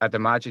 because I'd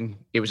imagine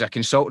he was a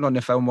consultant on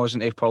the film,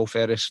 wasn't he, Paul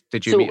Ferris?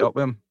 Did you meet up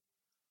with him?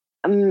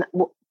 In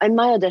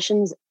my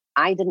auditions,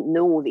 I didn't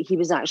know that he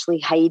was actually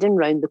hiding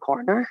round the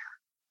corner.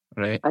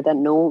 Right. I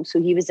didn't know.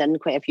 So he was in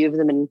quite a few of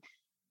them. And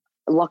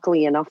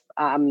luckily enough,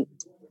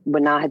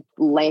 when I had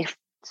left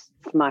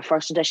my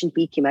first audition,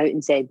 he came out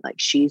and said, like,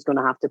 she's going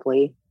to have to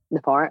play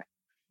the part.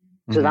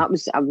 So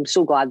I'm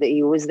so glad that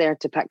he was there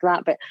to pick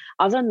that. But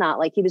other than that,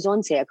 like, he was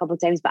on set a couple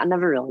of times, but I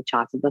never really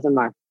chatted with him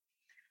or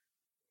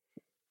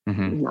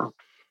no.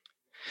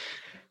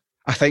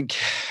 I think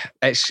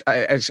it's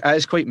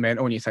quite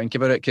mental when you think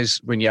about it, because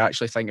when you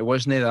actually think it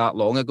wasn't that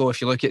long ago, if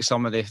you look at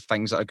some of the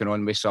things that are going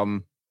on with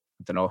some,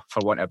 I don't know, for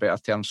want of a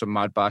better term, some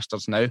mad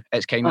bastards now,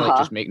 it's kind of like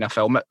just making a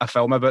film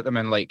about them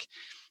in like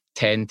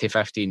 10 to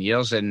 15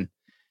 years. And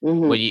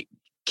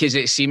because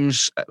it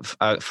seems,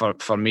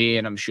 for me,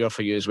 and I'm sure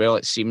for you as well,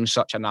 it seems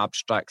such an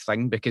abstract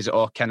thing because it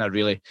all kind of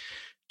really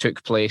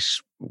took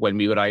place when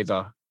we were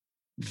either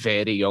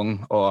very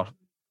young or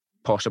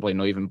possibly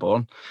not even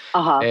born.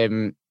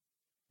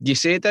 You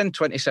said in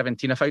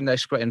 2017, I found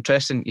this quite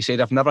interesting, you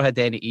said, I've never had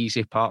any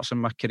easy parts in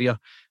my career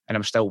and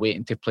I'm still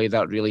waiting to play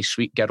that really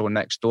sweet girl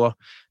next door,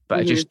 but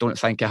I just don't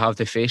think I have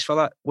the face for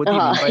that. What do you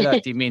mean by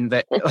that? Do you mean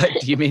that,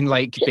 do you mean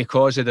like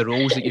because of the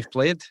roles that you've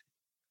played?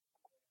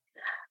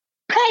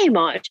 Pretty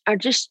much. Or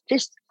just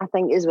I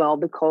think as well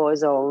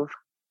because of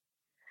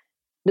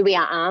the way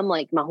I am,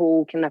 like my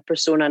whole kind of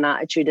persona and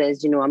attitude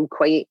is, I'm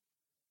quite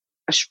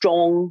a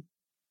strong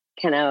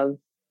kind of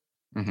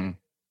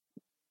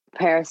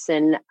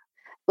person.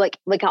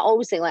 Like I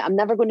always say, like I'm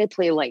never going to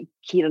play like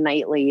Keira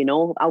Knightley,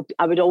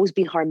 I would always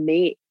be her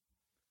mate,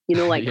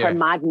 like her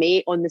mad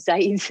mate on the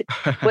side,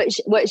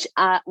 which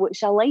I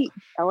like.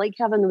 I like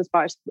having those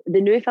parts.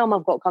 The new film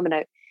I've got coming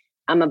out,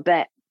 I'm a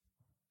bit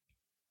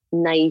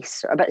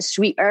nice, a bit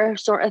sweeter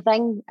sort of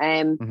thing.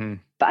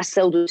 But I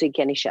still don't take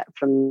any shit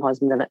from my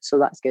husband in it, so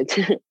that's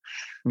good.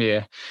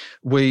 Yeah.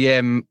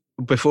 We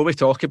before we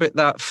talk about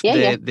that,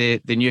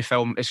 the new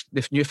film, is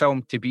the new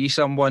film To Be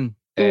Someone,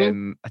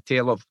 a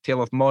tale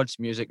of mods,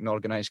 music and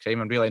organised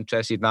crime. I'm really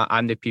interested in that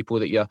and the people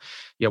that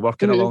you're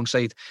working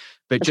alongside.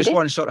 But that's just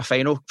one sort of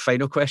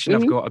final question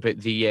I've got about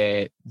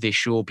the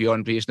show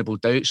Beyond Reasonable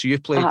Doubt. So you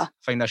played, I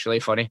find this really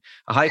funny,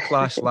 a high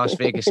class Las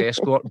Vegas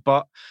escort,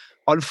 but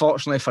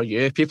unfortunately for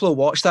you, people will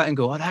watch that and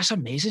go, oh, that's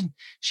amazing.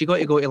 She got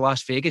to go to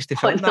Las Vegas to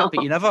film that,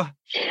 but you never.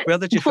 Where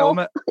did you film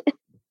it?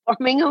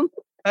 Birmingham.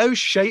 How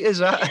shite is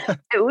that?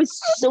 It was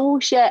so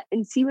shit.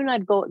 And see, when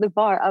I'd got the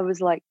part, I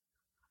was like,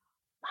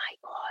 my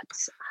God,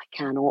 I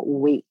cannot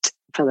wait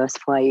for this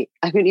flight.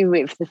 I couldn't even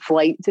wait for the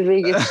flight to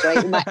Vegas,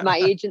 right? My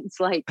agent's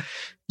like,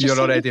 You're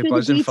already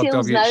buzzing for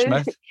W. now.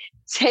 Smith.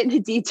 Send the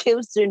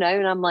details through now.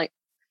 And I'm like,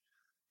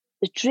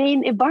 the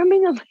train to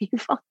Birmingham? You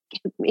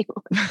fucking me.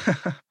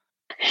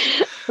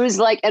 It was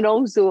like, and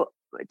also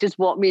just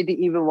what made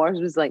it even worse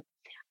was like,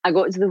 I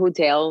got to the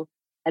hotel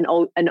and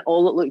all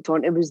it looked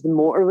on it was the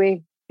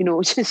motorway. You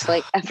know, just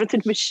like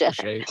everything was shit.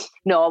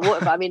 No,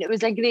 I mean, it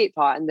was a great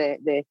part, and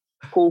the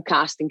whole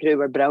cast and crew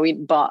were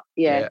brilliant. But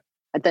yeah.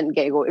 I didn't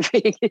get to go to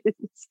Vegas.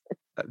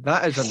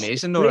 That is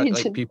amazing, though.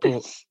 Like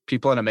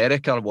people in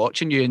America are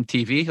watching you on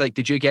TV. Like,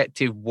 did you get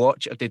to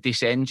watch, or did they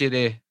send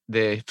you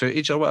the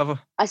footage or whatever?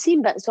 I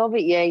seen bits of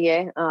it.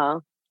 Yeah.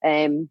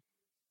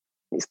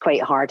 It's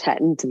quite hard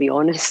hitting, to be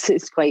honest.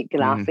 It's quite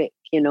graphic,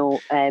 you know.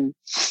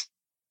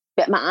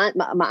 But my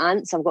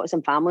aunts, I've got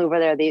some family over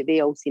there. They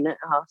all seen it.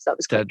 So that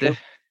was quite cool.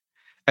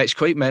 It's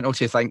quite mental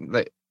to think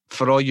that,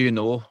 for all you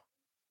know,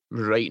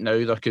 right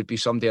now there could be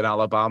somebody in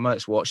Alabama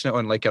that's watching it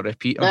on like a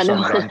repeat on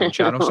some random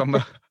channel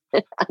somewhere.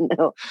 I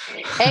know.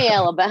 Hey,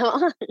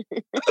 Alabama.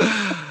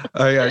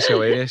 Oh, yeah, it's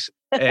hilarious.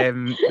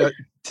 To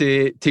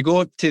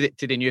go to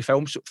the new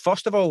film. So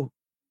first of all,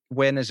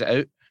 when is it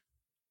out?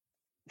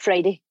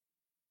 Friday.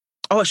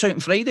 Oh, it's out on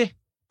Friday.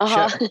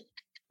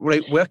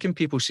 Right, where can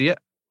people see it?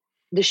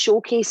 The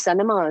Showcase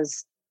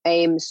Cinemas.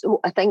 So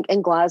I think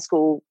in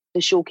Glasgow,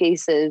 the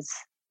Showcase is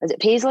it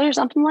Paisley or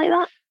something like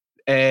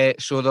that?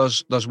 So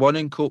there's one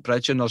in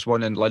Coatbridge and there's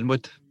one in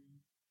Linwood.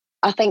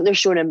 I think they're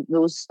showing in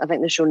those. I'm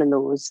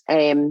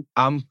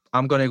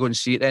going to go and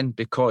see it then,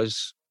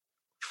 because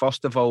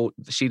first of all,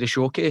 see the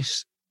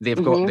Showcase.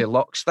 They've got the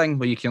Lux thing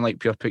where you can like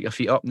put your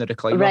feet up in the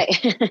recliner. Right,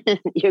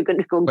 you're going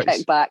to go and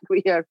kick back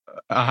with your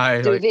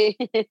duvet.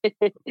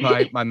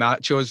 Like, my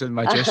nachos and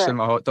my juice and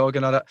my hot dog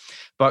and all that.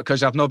 But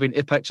because I've not been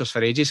to pictures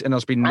for ages, and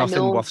there's been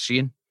nothing worth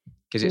seeing,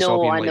 because it's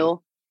all been like. I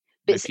know.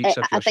 But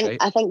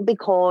I think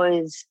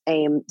because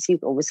see,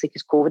 obviously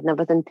because COVID and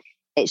everything,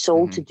 it's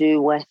all to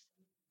do with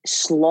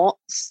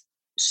slots.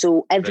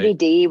 So every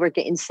day we're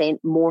getting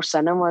sent more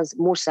cinemas.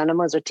 More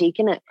cinemas are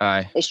taking it.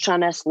 Aye. It's trying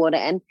to slot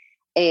it in.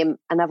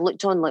 And I've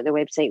looked on like the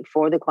website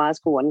for the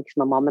Glasgow one, because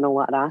my mum and all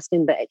that are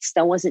asking, but it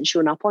still isn't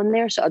showing up on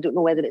there. So I don't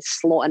know whether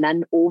it's slotting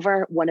in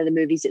over one of the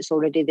movies that's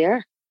already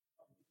there.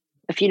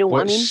 If you know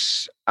what I mean.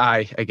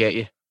 Aye, I get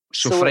you.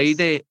 So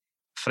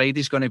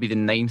Friday's going to be the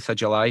 9th of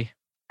July.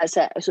 That's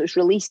it. So it's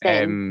released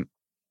then.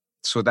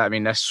 So that, I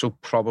mean, this will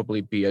probably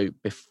be out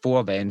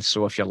before then.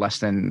 So if you're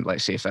listening,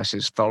 let's say if this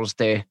is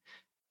Thursday,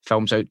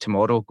 film's out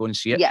tomorrow, go and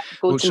see it. Yeah,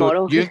 go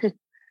tomorrow.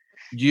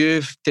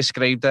 You've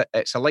described it.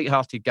 It's a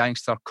light-hearted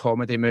gangster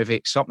comedy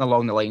movie, something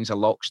along the lines of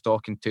Lock,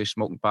 Stock and Two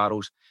Smoking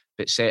Barrels,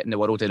 but set in the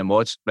world of the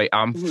mods. Right,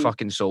 I'm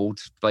fucking sold,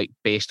 like,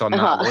 based on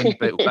that alone.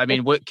 But I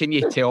mean, what can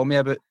you tell me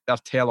about, or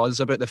tell us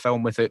about the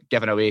film without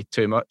giving away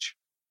too much?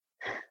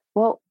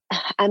 Well,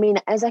 I mean,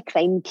 as a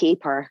crime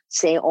caper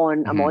set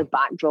on a mod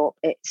backdrop,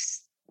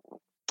 it's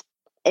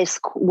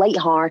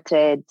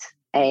light-hearted.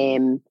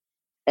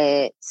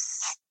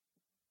 It's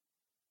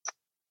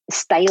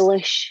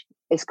stylish.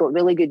 It's got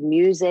really good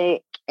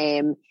music.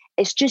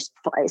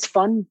 It's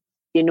fun,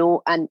 you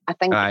know. And I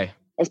think,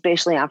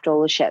 especially after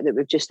all the shit that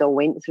we've just all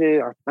went through,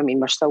 or I mean,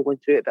 we're still going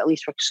through it, but at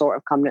least we're sort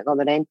of coming at the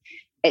other end.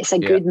 It's a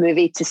good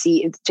movie to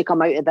see, to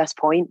come out at this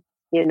point,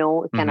 you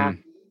know. Kind of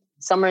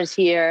summer's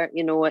here,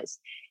 you know.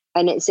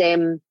 I mean,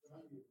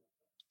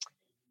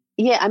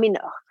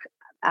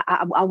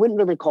 I wouldn't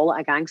really call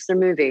it a gangster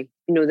movie.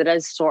 You know, there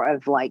is sort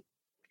of like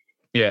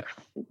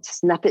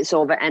snippets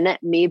of it in it,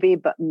 maybe,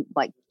 but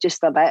like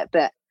just a bit.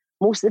 But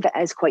most of it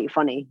is quite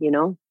funny, you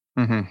know.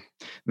 No,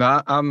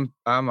 I'm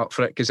up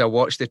for it, because I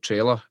watched the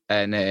trailer,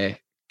 and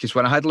because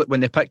when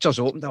the pictures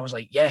opened, I was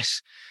like,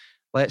 yes,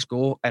 let's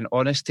go. And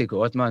honest to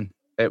God, man,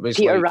 it was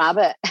Peter like,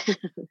 Rabbit.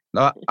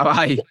 No,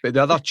 aye, but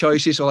the other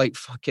choices are like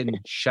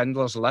fucking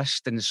Schindler's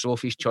List and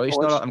Sophie's Choice.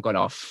 And all that. I'm going,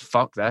 oh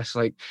fuck this!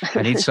 Like,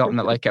 I need something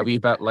that like a wee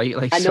bit light,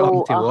 like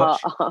something to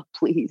watch.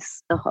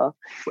 Please. I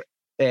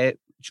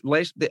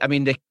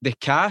mean, the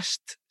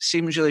cast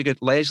seems really good.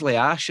 Leslie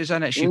Ash is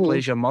in it. She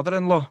plays your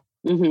mother-in-law.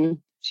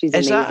 She's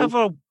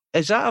amazing.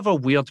 Is that ever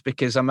weird?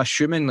 Because I'm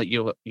assuming that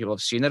you'll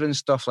have seen her and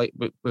stuff. Like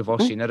we've all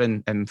seen her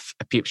in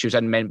she was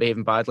in Men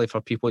Behaving Badly, for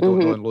people who don't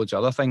know, and loads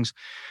of other things.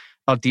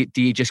 Or do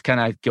you just kind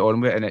of get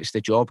on with it and it's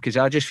the job? Because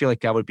I just feel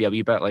like I would be a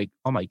wee bit like,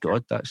 oh my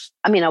God, that's...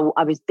 I mean,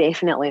 I was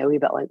definitely a wee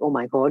bit like, oh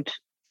my God,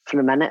 for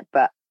a minute.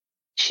 But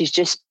she's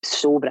just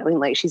so brilliant.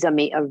 Like, she's a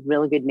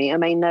really good mate of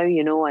mine now,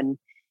 you know, and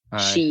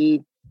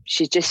she's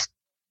just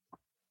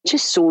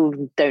so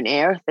down to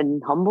earth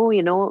and humble,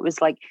 you know. It was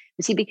like,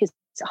 you see, because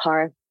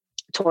her,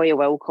 Toya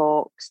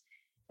Wilcox,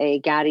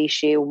 Gary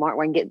Shale, Mark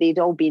Wingate, they'd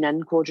all been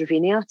in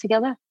Quadrophenia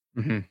together.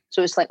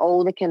 So it's like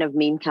all the kind of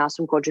main cast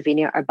from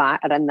Quadrophenia are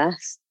in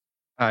this.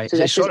 Aye, so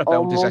it's sort of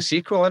billed as a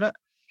sequel, isn't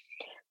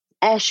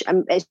it?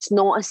 It's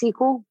not a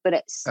sequel, but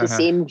it's the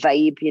same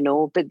vibe, you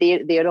know. But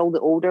they're all the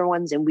older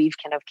ones, and we've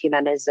kind of came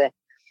in as the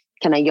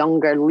kind of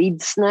younger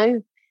leads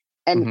now,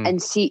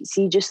 and see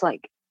just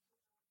like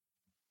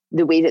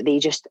the way that they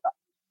just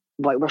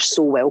like were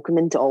so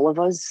welcoming to all of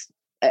us.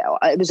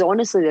 it was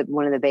honestly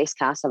one of the best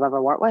casts I've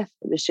ever worked with.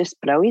 It was just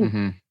brilliant.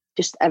 Mm-hmm.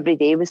 Just every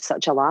day was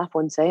such a laugh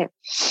on set.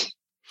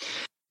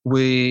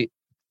 Do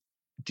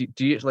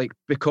you like,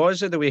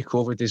 because of the way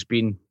COVID has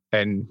been,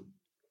 and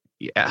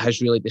it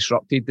has really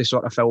disrupted the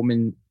sort of film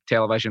and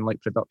television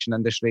like production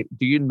industry,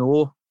 do you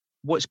know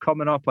what's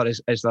coming up, or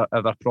is there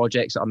other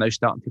projects that are now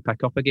starting to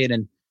pick up again?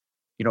 And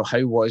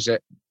how was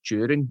it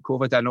during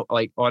COVID? I know,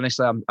 like,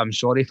 honestly, I'm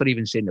sorry for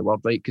even saying the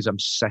word, right, because I'm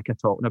sick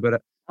of talking about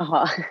it.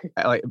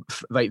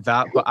 Like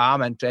that, but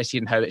I'm interested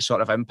in how it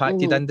sort of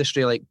impacted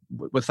industry. Like,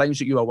 with things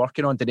that you were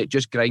working on, did it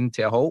just grind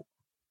to a halt?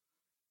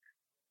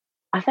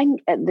 I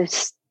think at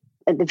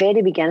the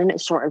very beginning it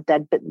sort of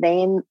did, but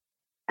then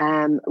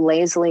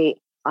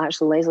Leslie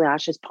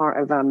Ash is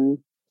part of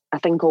a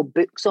thing called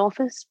Books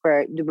Office,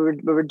 where we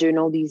were doing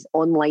all these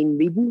online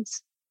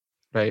readings.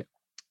 Right.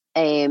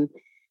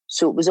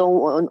 So it was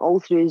all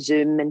through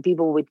Zoom, and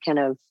people would kind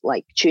of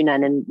like tune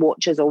in and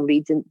watch us all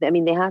read. And I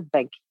mean, they had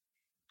big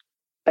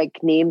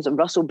names.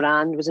 Russell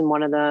Brand was in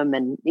one of them,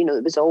 and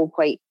it was all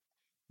quite.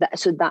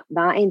 So that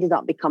ended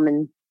up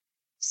becoming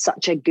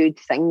such a good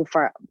thing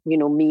for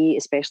me,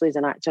 especially as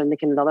an actor, and the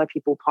kind of other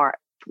people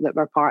that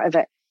were part of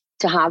it,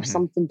 to have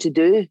something to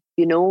do.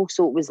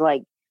 So it was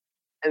like,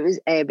 it was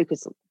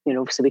because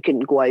so we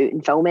couldn't go out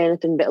and film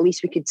anything, but at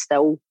least we could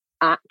still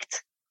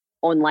act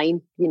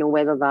online.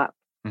 Whether that.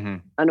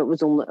 And it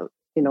was only,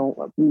 we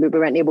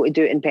weren't able to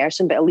do it in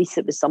person, but at least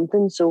it was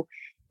something. So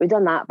we've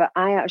done that. But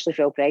I actually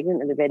fell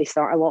pregnant at the very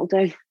start of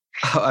lockdown.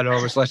 I know,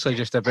 I was literally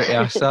just about to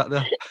ask that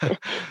there.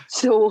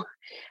 So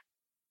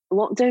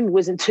lockdown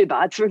wasn't too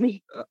bad for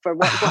me for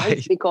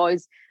work-wise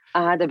because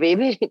I had a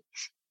baby.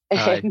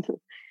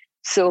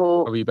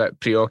 So a wee bit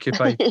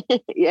preoccupied.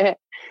 Yeah.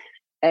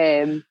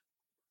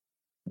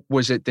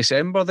 Was it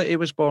December that he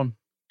was born?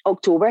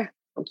 October.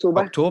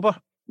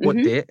 What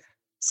date?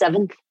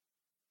 7th.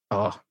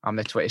 Oh, I'm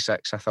the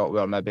 26th. I thought we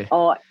were maybe.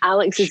 Oh,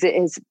 Alex is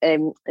his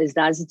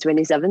dad's the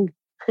 27th.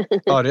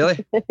 Oh,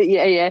 really?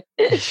 Yeah.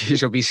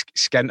 You'll be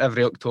skint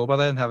every October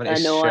then, having to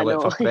shell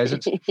out for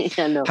presents.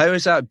 I know. How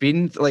has that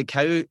been? Like,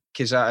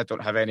 because I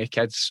don't have any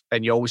kids,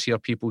 and you always hear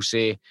people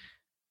say,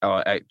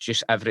 oh,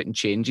 just everything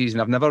changes,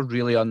 and I've never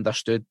really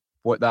understood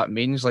what that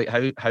means. Like,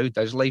 how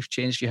does life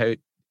change for you? How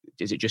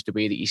is it just the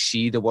way that you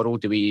see the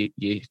world, the way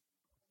you...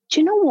 Do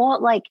you know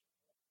what? Like,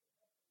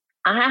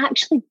 I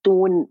actually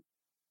don't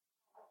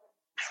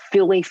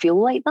fully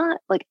feel like that.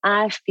 Like,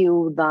 I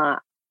feel that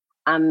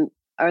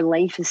our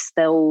life is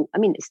still, I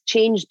mean, it's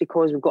changed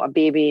because we've got a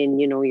baby, and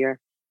you're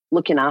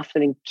looking after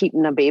and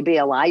keeping a baby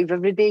alive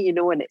every day,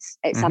 and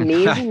it's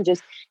amazing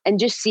just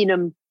seeing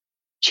him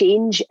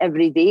change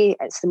every day.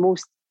 It's the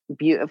most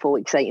beautiful,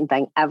 exciting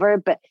thing ever.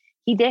 But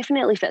he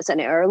definitely fits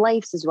into our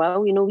lives as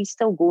well. We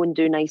still go and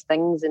do nice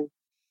things, and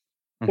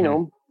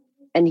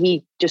and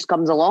he just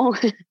comes along.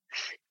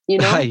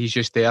 He's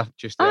just there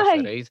for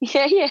the ride.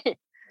 Yeah.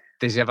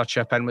 Does he ever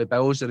chip in with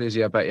bills, or is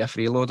he a bit of a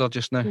freeloader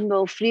just now?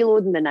 Well,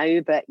 freeloading me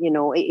now, but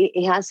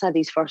he has had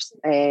his first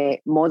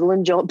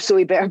modelling job, so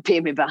he better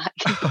pay me back.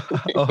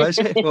 Oh, is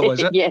it? What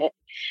was it? Yeah,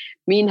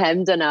 me and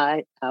him done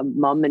a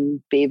mum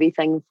and baby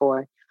thing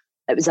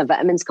it was a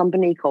vitamins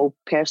company called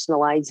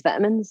Personalised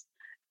Vitamins.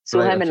 So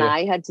him and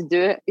I had to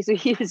do it. So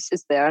he was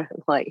just there,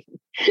 like.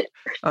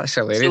 That's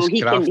hilarious. So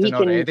he Grafting can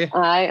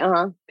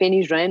already. Paying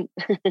his rent.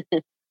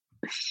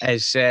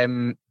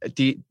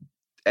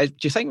 Do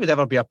you think would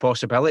ever be a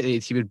possibility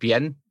that he would be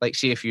in, like,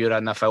 say if you're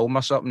in a film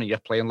or something and you're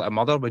playing like a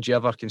mother, would you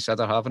ever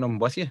consider having him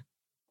with you?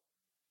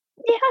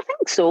 Yeah, I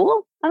think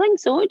so.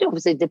 It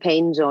obviously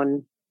depends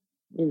on,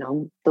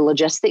 the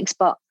logistics,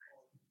 but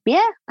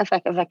yeah, if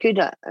I could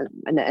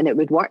and it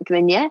would work,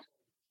 then yeah,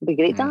 it'd be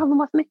great to have him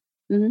with me.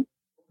 Mm-hmm.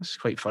 That's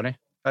quite funny.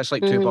 That's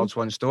like two birds,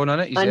 one stone, isn't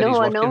it? He's I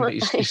working, know. but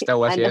he's still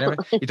with you anyway.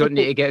 You don't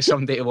need to get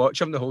somebody to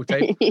watch him the whole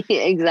time.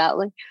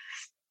 Exactly.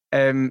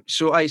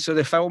 So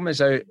the film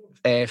is out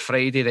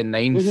Friday the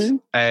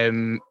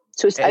 9th.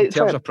 So it's out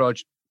for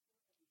project.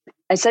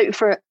 It's out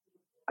for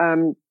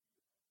out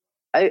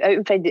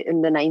on Friday the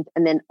 9th,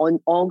 and then on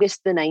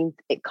August the 9th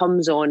it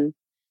comes on,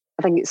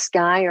 I think it's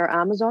Sky or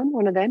Amazon,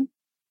 one of them.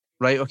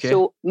 Right, okay.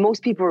 So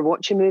most people are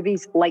watching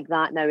movies like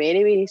that now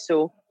anyway,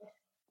 so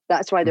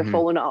that's why they're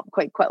following it up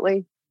quite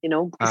quickly.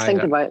 Just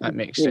think about that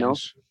makes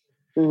sense.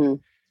 Mm-hmm.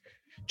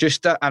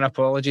 Just an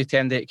apology to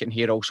anybody that can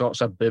hear all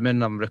sorts of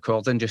booming. I'm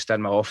recording just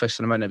in my office,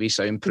 and I'm in a wee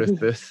soundproof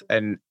booth,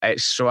 and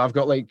I've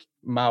got like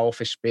my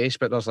office space,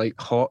 but there's like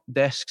hot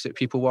desks that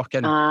people work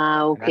in.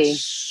 Okay. I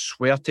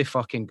swear to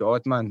fucking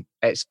God, man,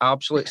 it's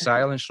absolute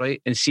silence,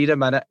 right? And see the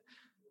minute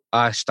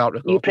I start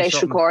recording, you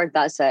press record,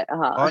 that's it.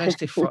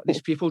 Honestly,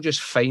 these people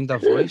just find their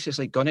voice. It's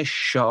like, gonna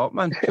shut up,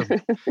 man.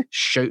 They're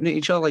shouting at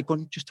each other, like, go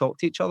and just talk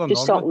to each other.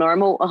 Just talk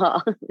normal.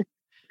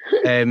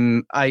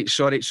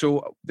 Sorry.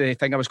 So the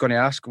thing I was going to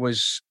ask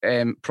was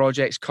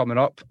projects coming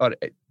up, or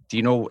do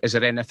you know, is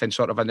there anything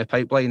sort of in the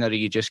pipeline, or are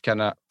you just kind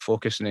of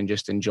focusing and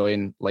just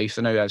enjoying life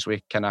now as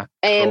we kind of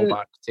crawl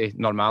back to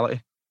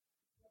normality?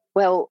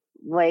 Well,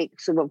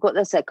 so we've got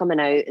this coming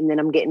out, and then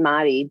I'm getting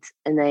married,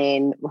 and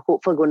then we're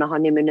hopefully going on a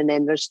honeymoon, and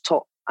then there's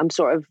talk. I'm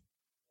sort of,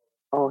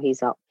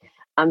 he's up.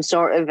 I'm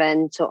sort of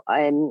in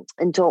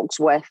talks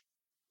with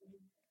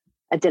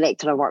a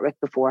director I worked with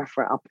before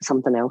for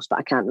something else, but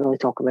I can't really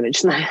talk about it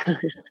just now.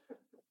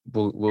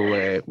 We'll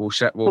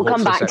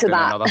come back to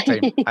that another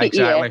time.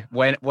 Exactly.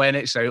 Yeah. When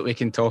it's out, we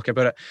can talk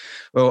about it.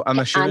 Well, I'm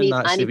assuming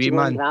that's the wee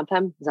man. Grab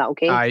him. Is that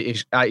okay?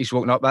 He's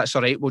woken up. That's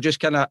all right. We'll just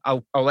kind of.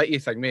 I'll let you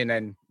think me, and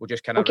then we'll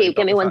just kind of. Okay,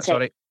 give me 1 sec.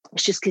 Right.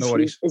 It's just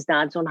because his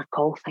dad's on a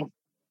call thing.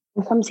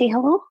 Will come say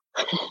hello?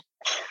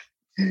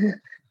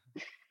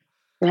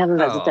 We have a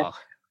visitor. Oh,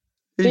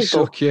 he's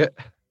so cute.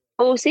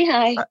 Oh, say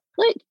hi.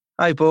 Look.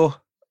 Hi, Bo.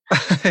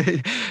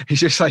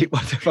 He's just like,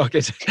 what the fuck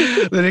is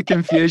it? The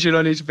confusion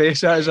on his face.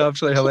 That is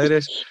absolutely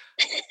hilarious.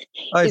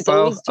 Hi, he's pal.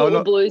 always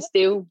total blue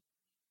still.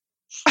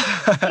 You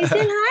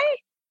saying hi?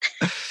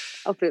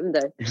 I'll put him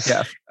down. You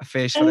get a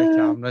face for the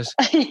cameras.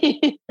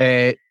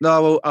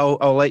 No,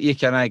 I'll let you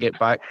kind of get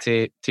back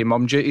to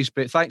mum duties.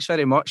 But thanks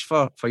very much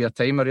for your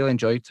time. I really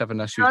enjoyed having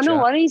this chat. No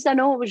worries. I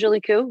know it was really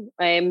cool.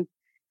 And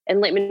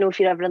let me know if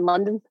you're ever in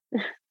London.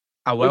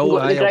 I will.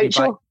 I'll be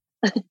back.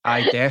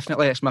 Aye,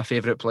 definitely. It's my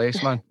favourite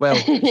place, man. Well,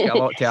 it's got a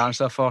lot to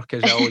answer for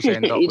because I always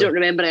end up. You don't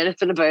remember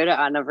anything about it?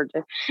 I never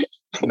do.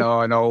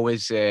 No, and I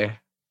always take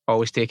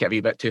it a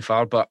wee bit too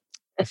far. But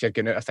if you're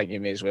going out, I think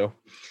you may as well.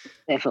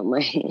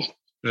 Definitely.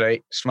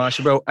 Right, smash.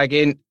 Well,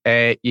 again,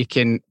 you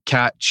can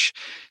catch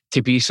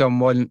To Be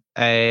Someone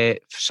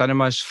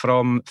cinemas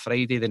from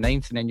Friday the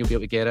 9th, and then you'll be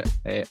able to get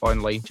it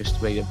online,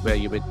 just where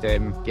you would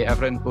get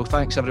everything. Well,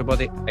 thanks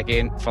everybody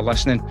again for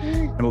listening,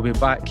 and we'll be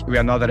back with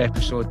another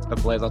episode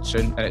of Leathered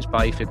soon, and it's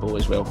bye for Bo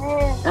as well.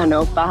 I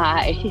know,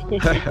 bye.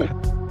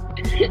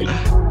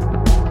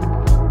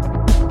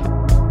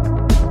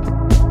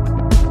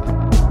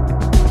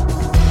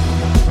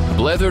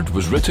 Leathered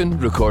was written,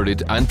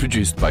 recorded and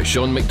produced by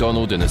Sean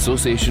McDonald in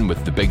association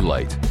with The Big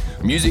Light.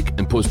 Music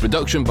and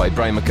post-production by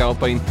Brian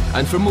McAlpine,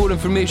 and for more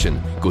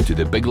information, go to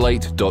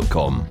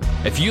thebiglight.com.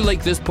 If you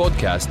like this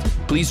podcast,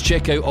 please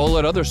check out all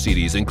our other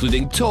series,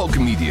 including Talk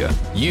Media.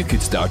 You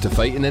could start a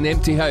fight in an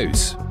empty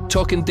house,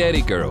 Talking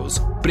Derry Girls,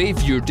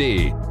 Brave Your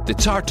Day, The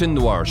Tartan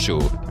Noir Show,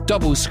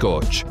 Double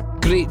Scotch,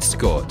 Great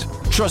Scott,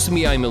 Trust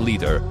Me I'm a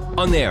Leader,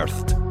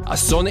 Unearthed, A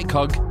Sonic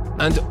Hug,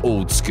 and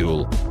Old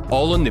School,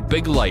 all on The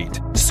Big Light,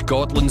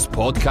 Scotland's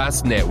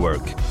podcast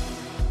network.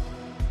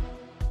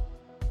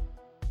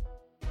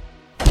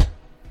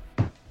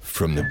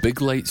 From the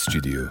Big Light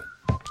Studio.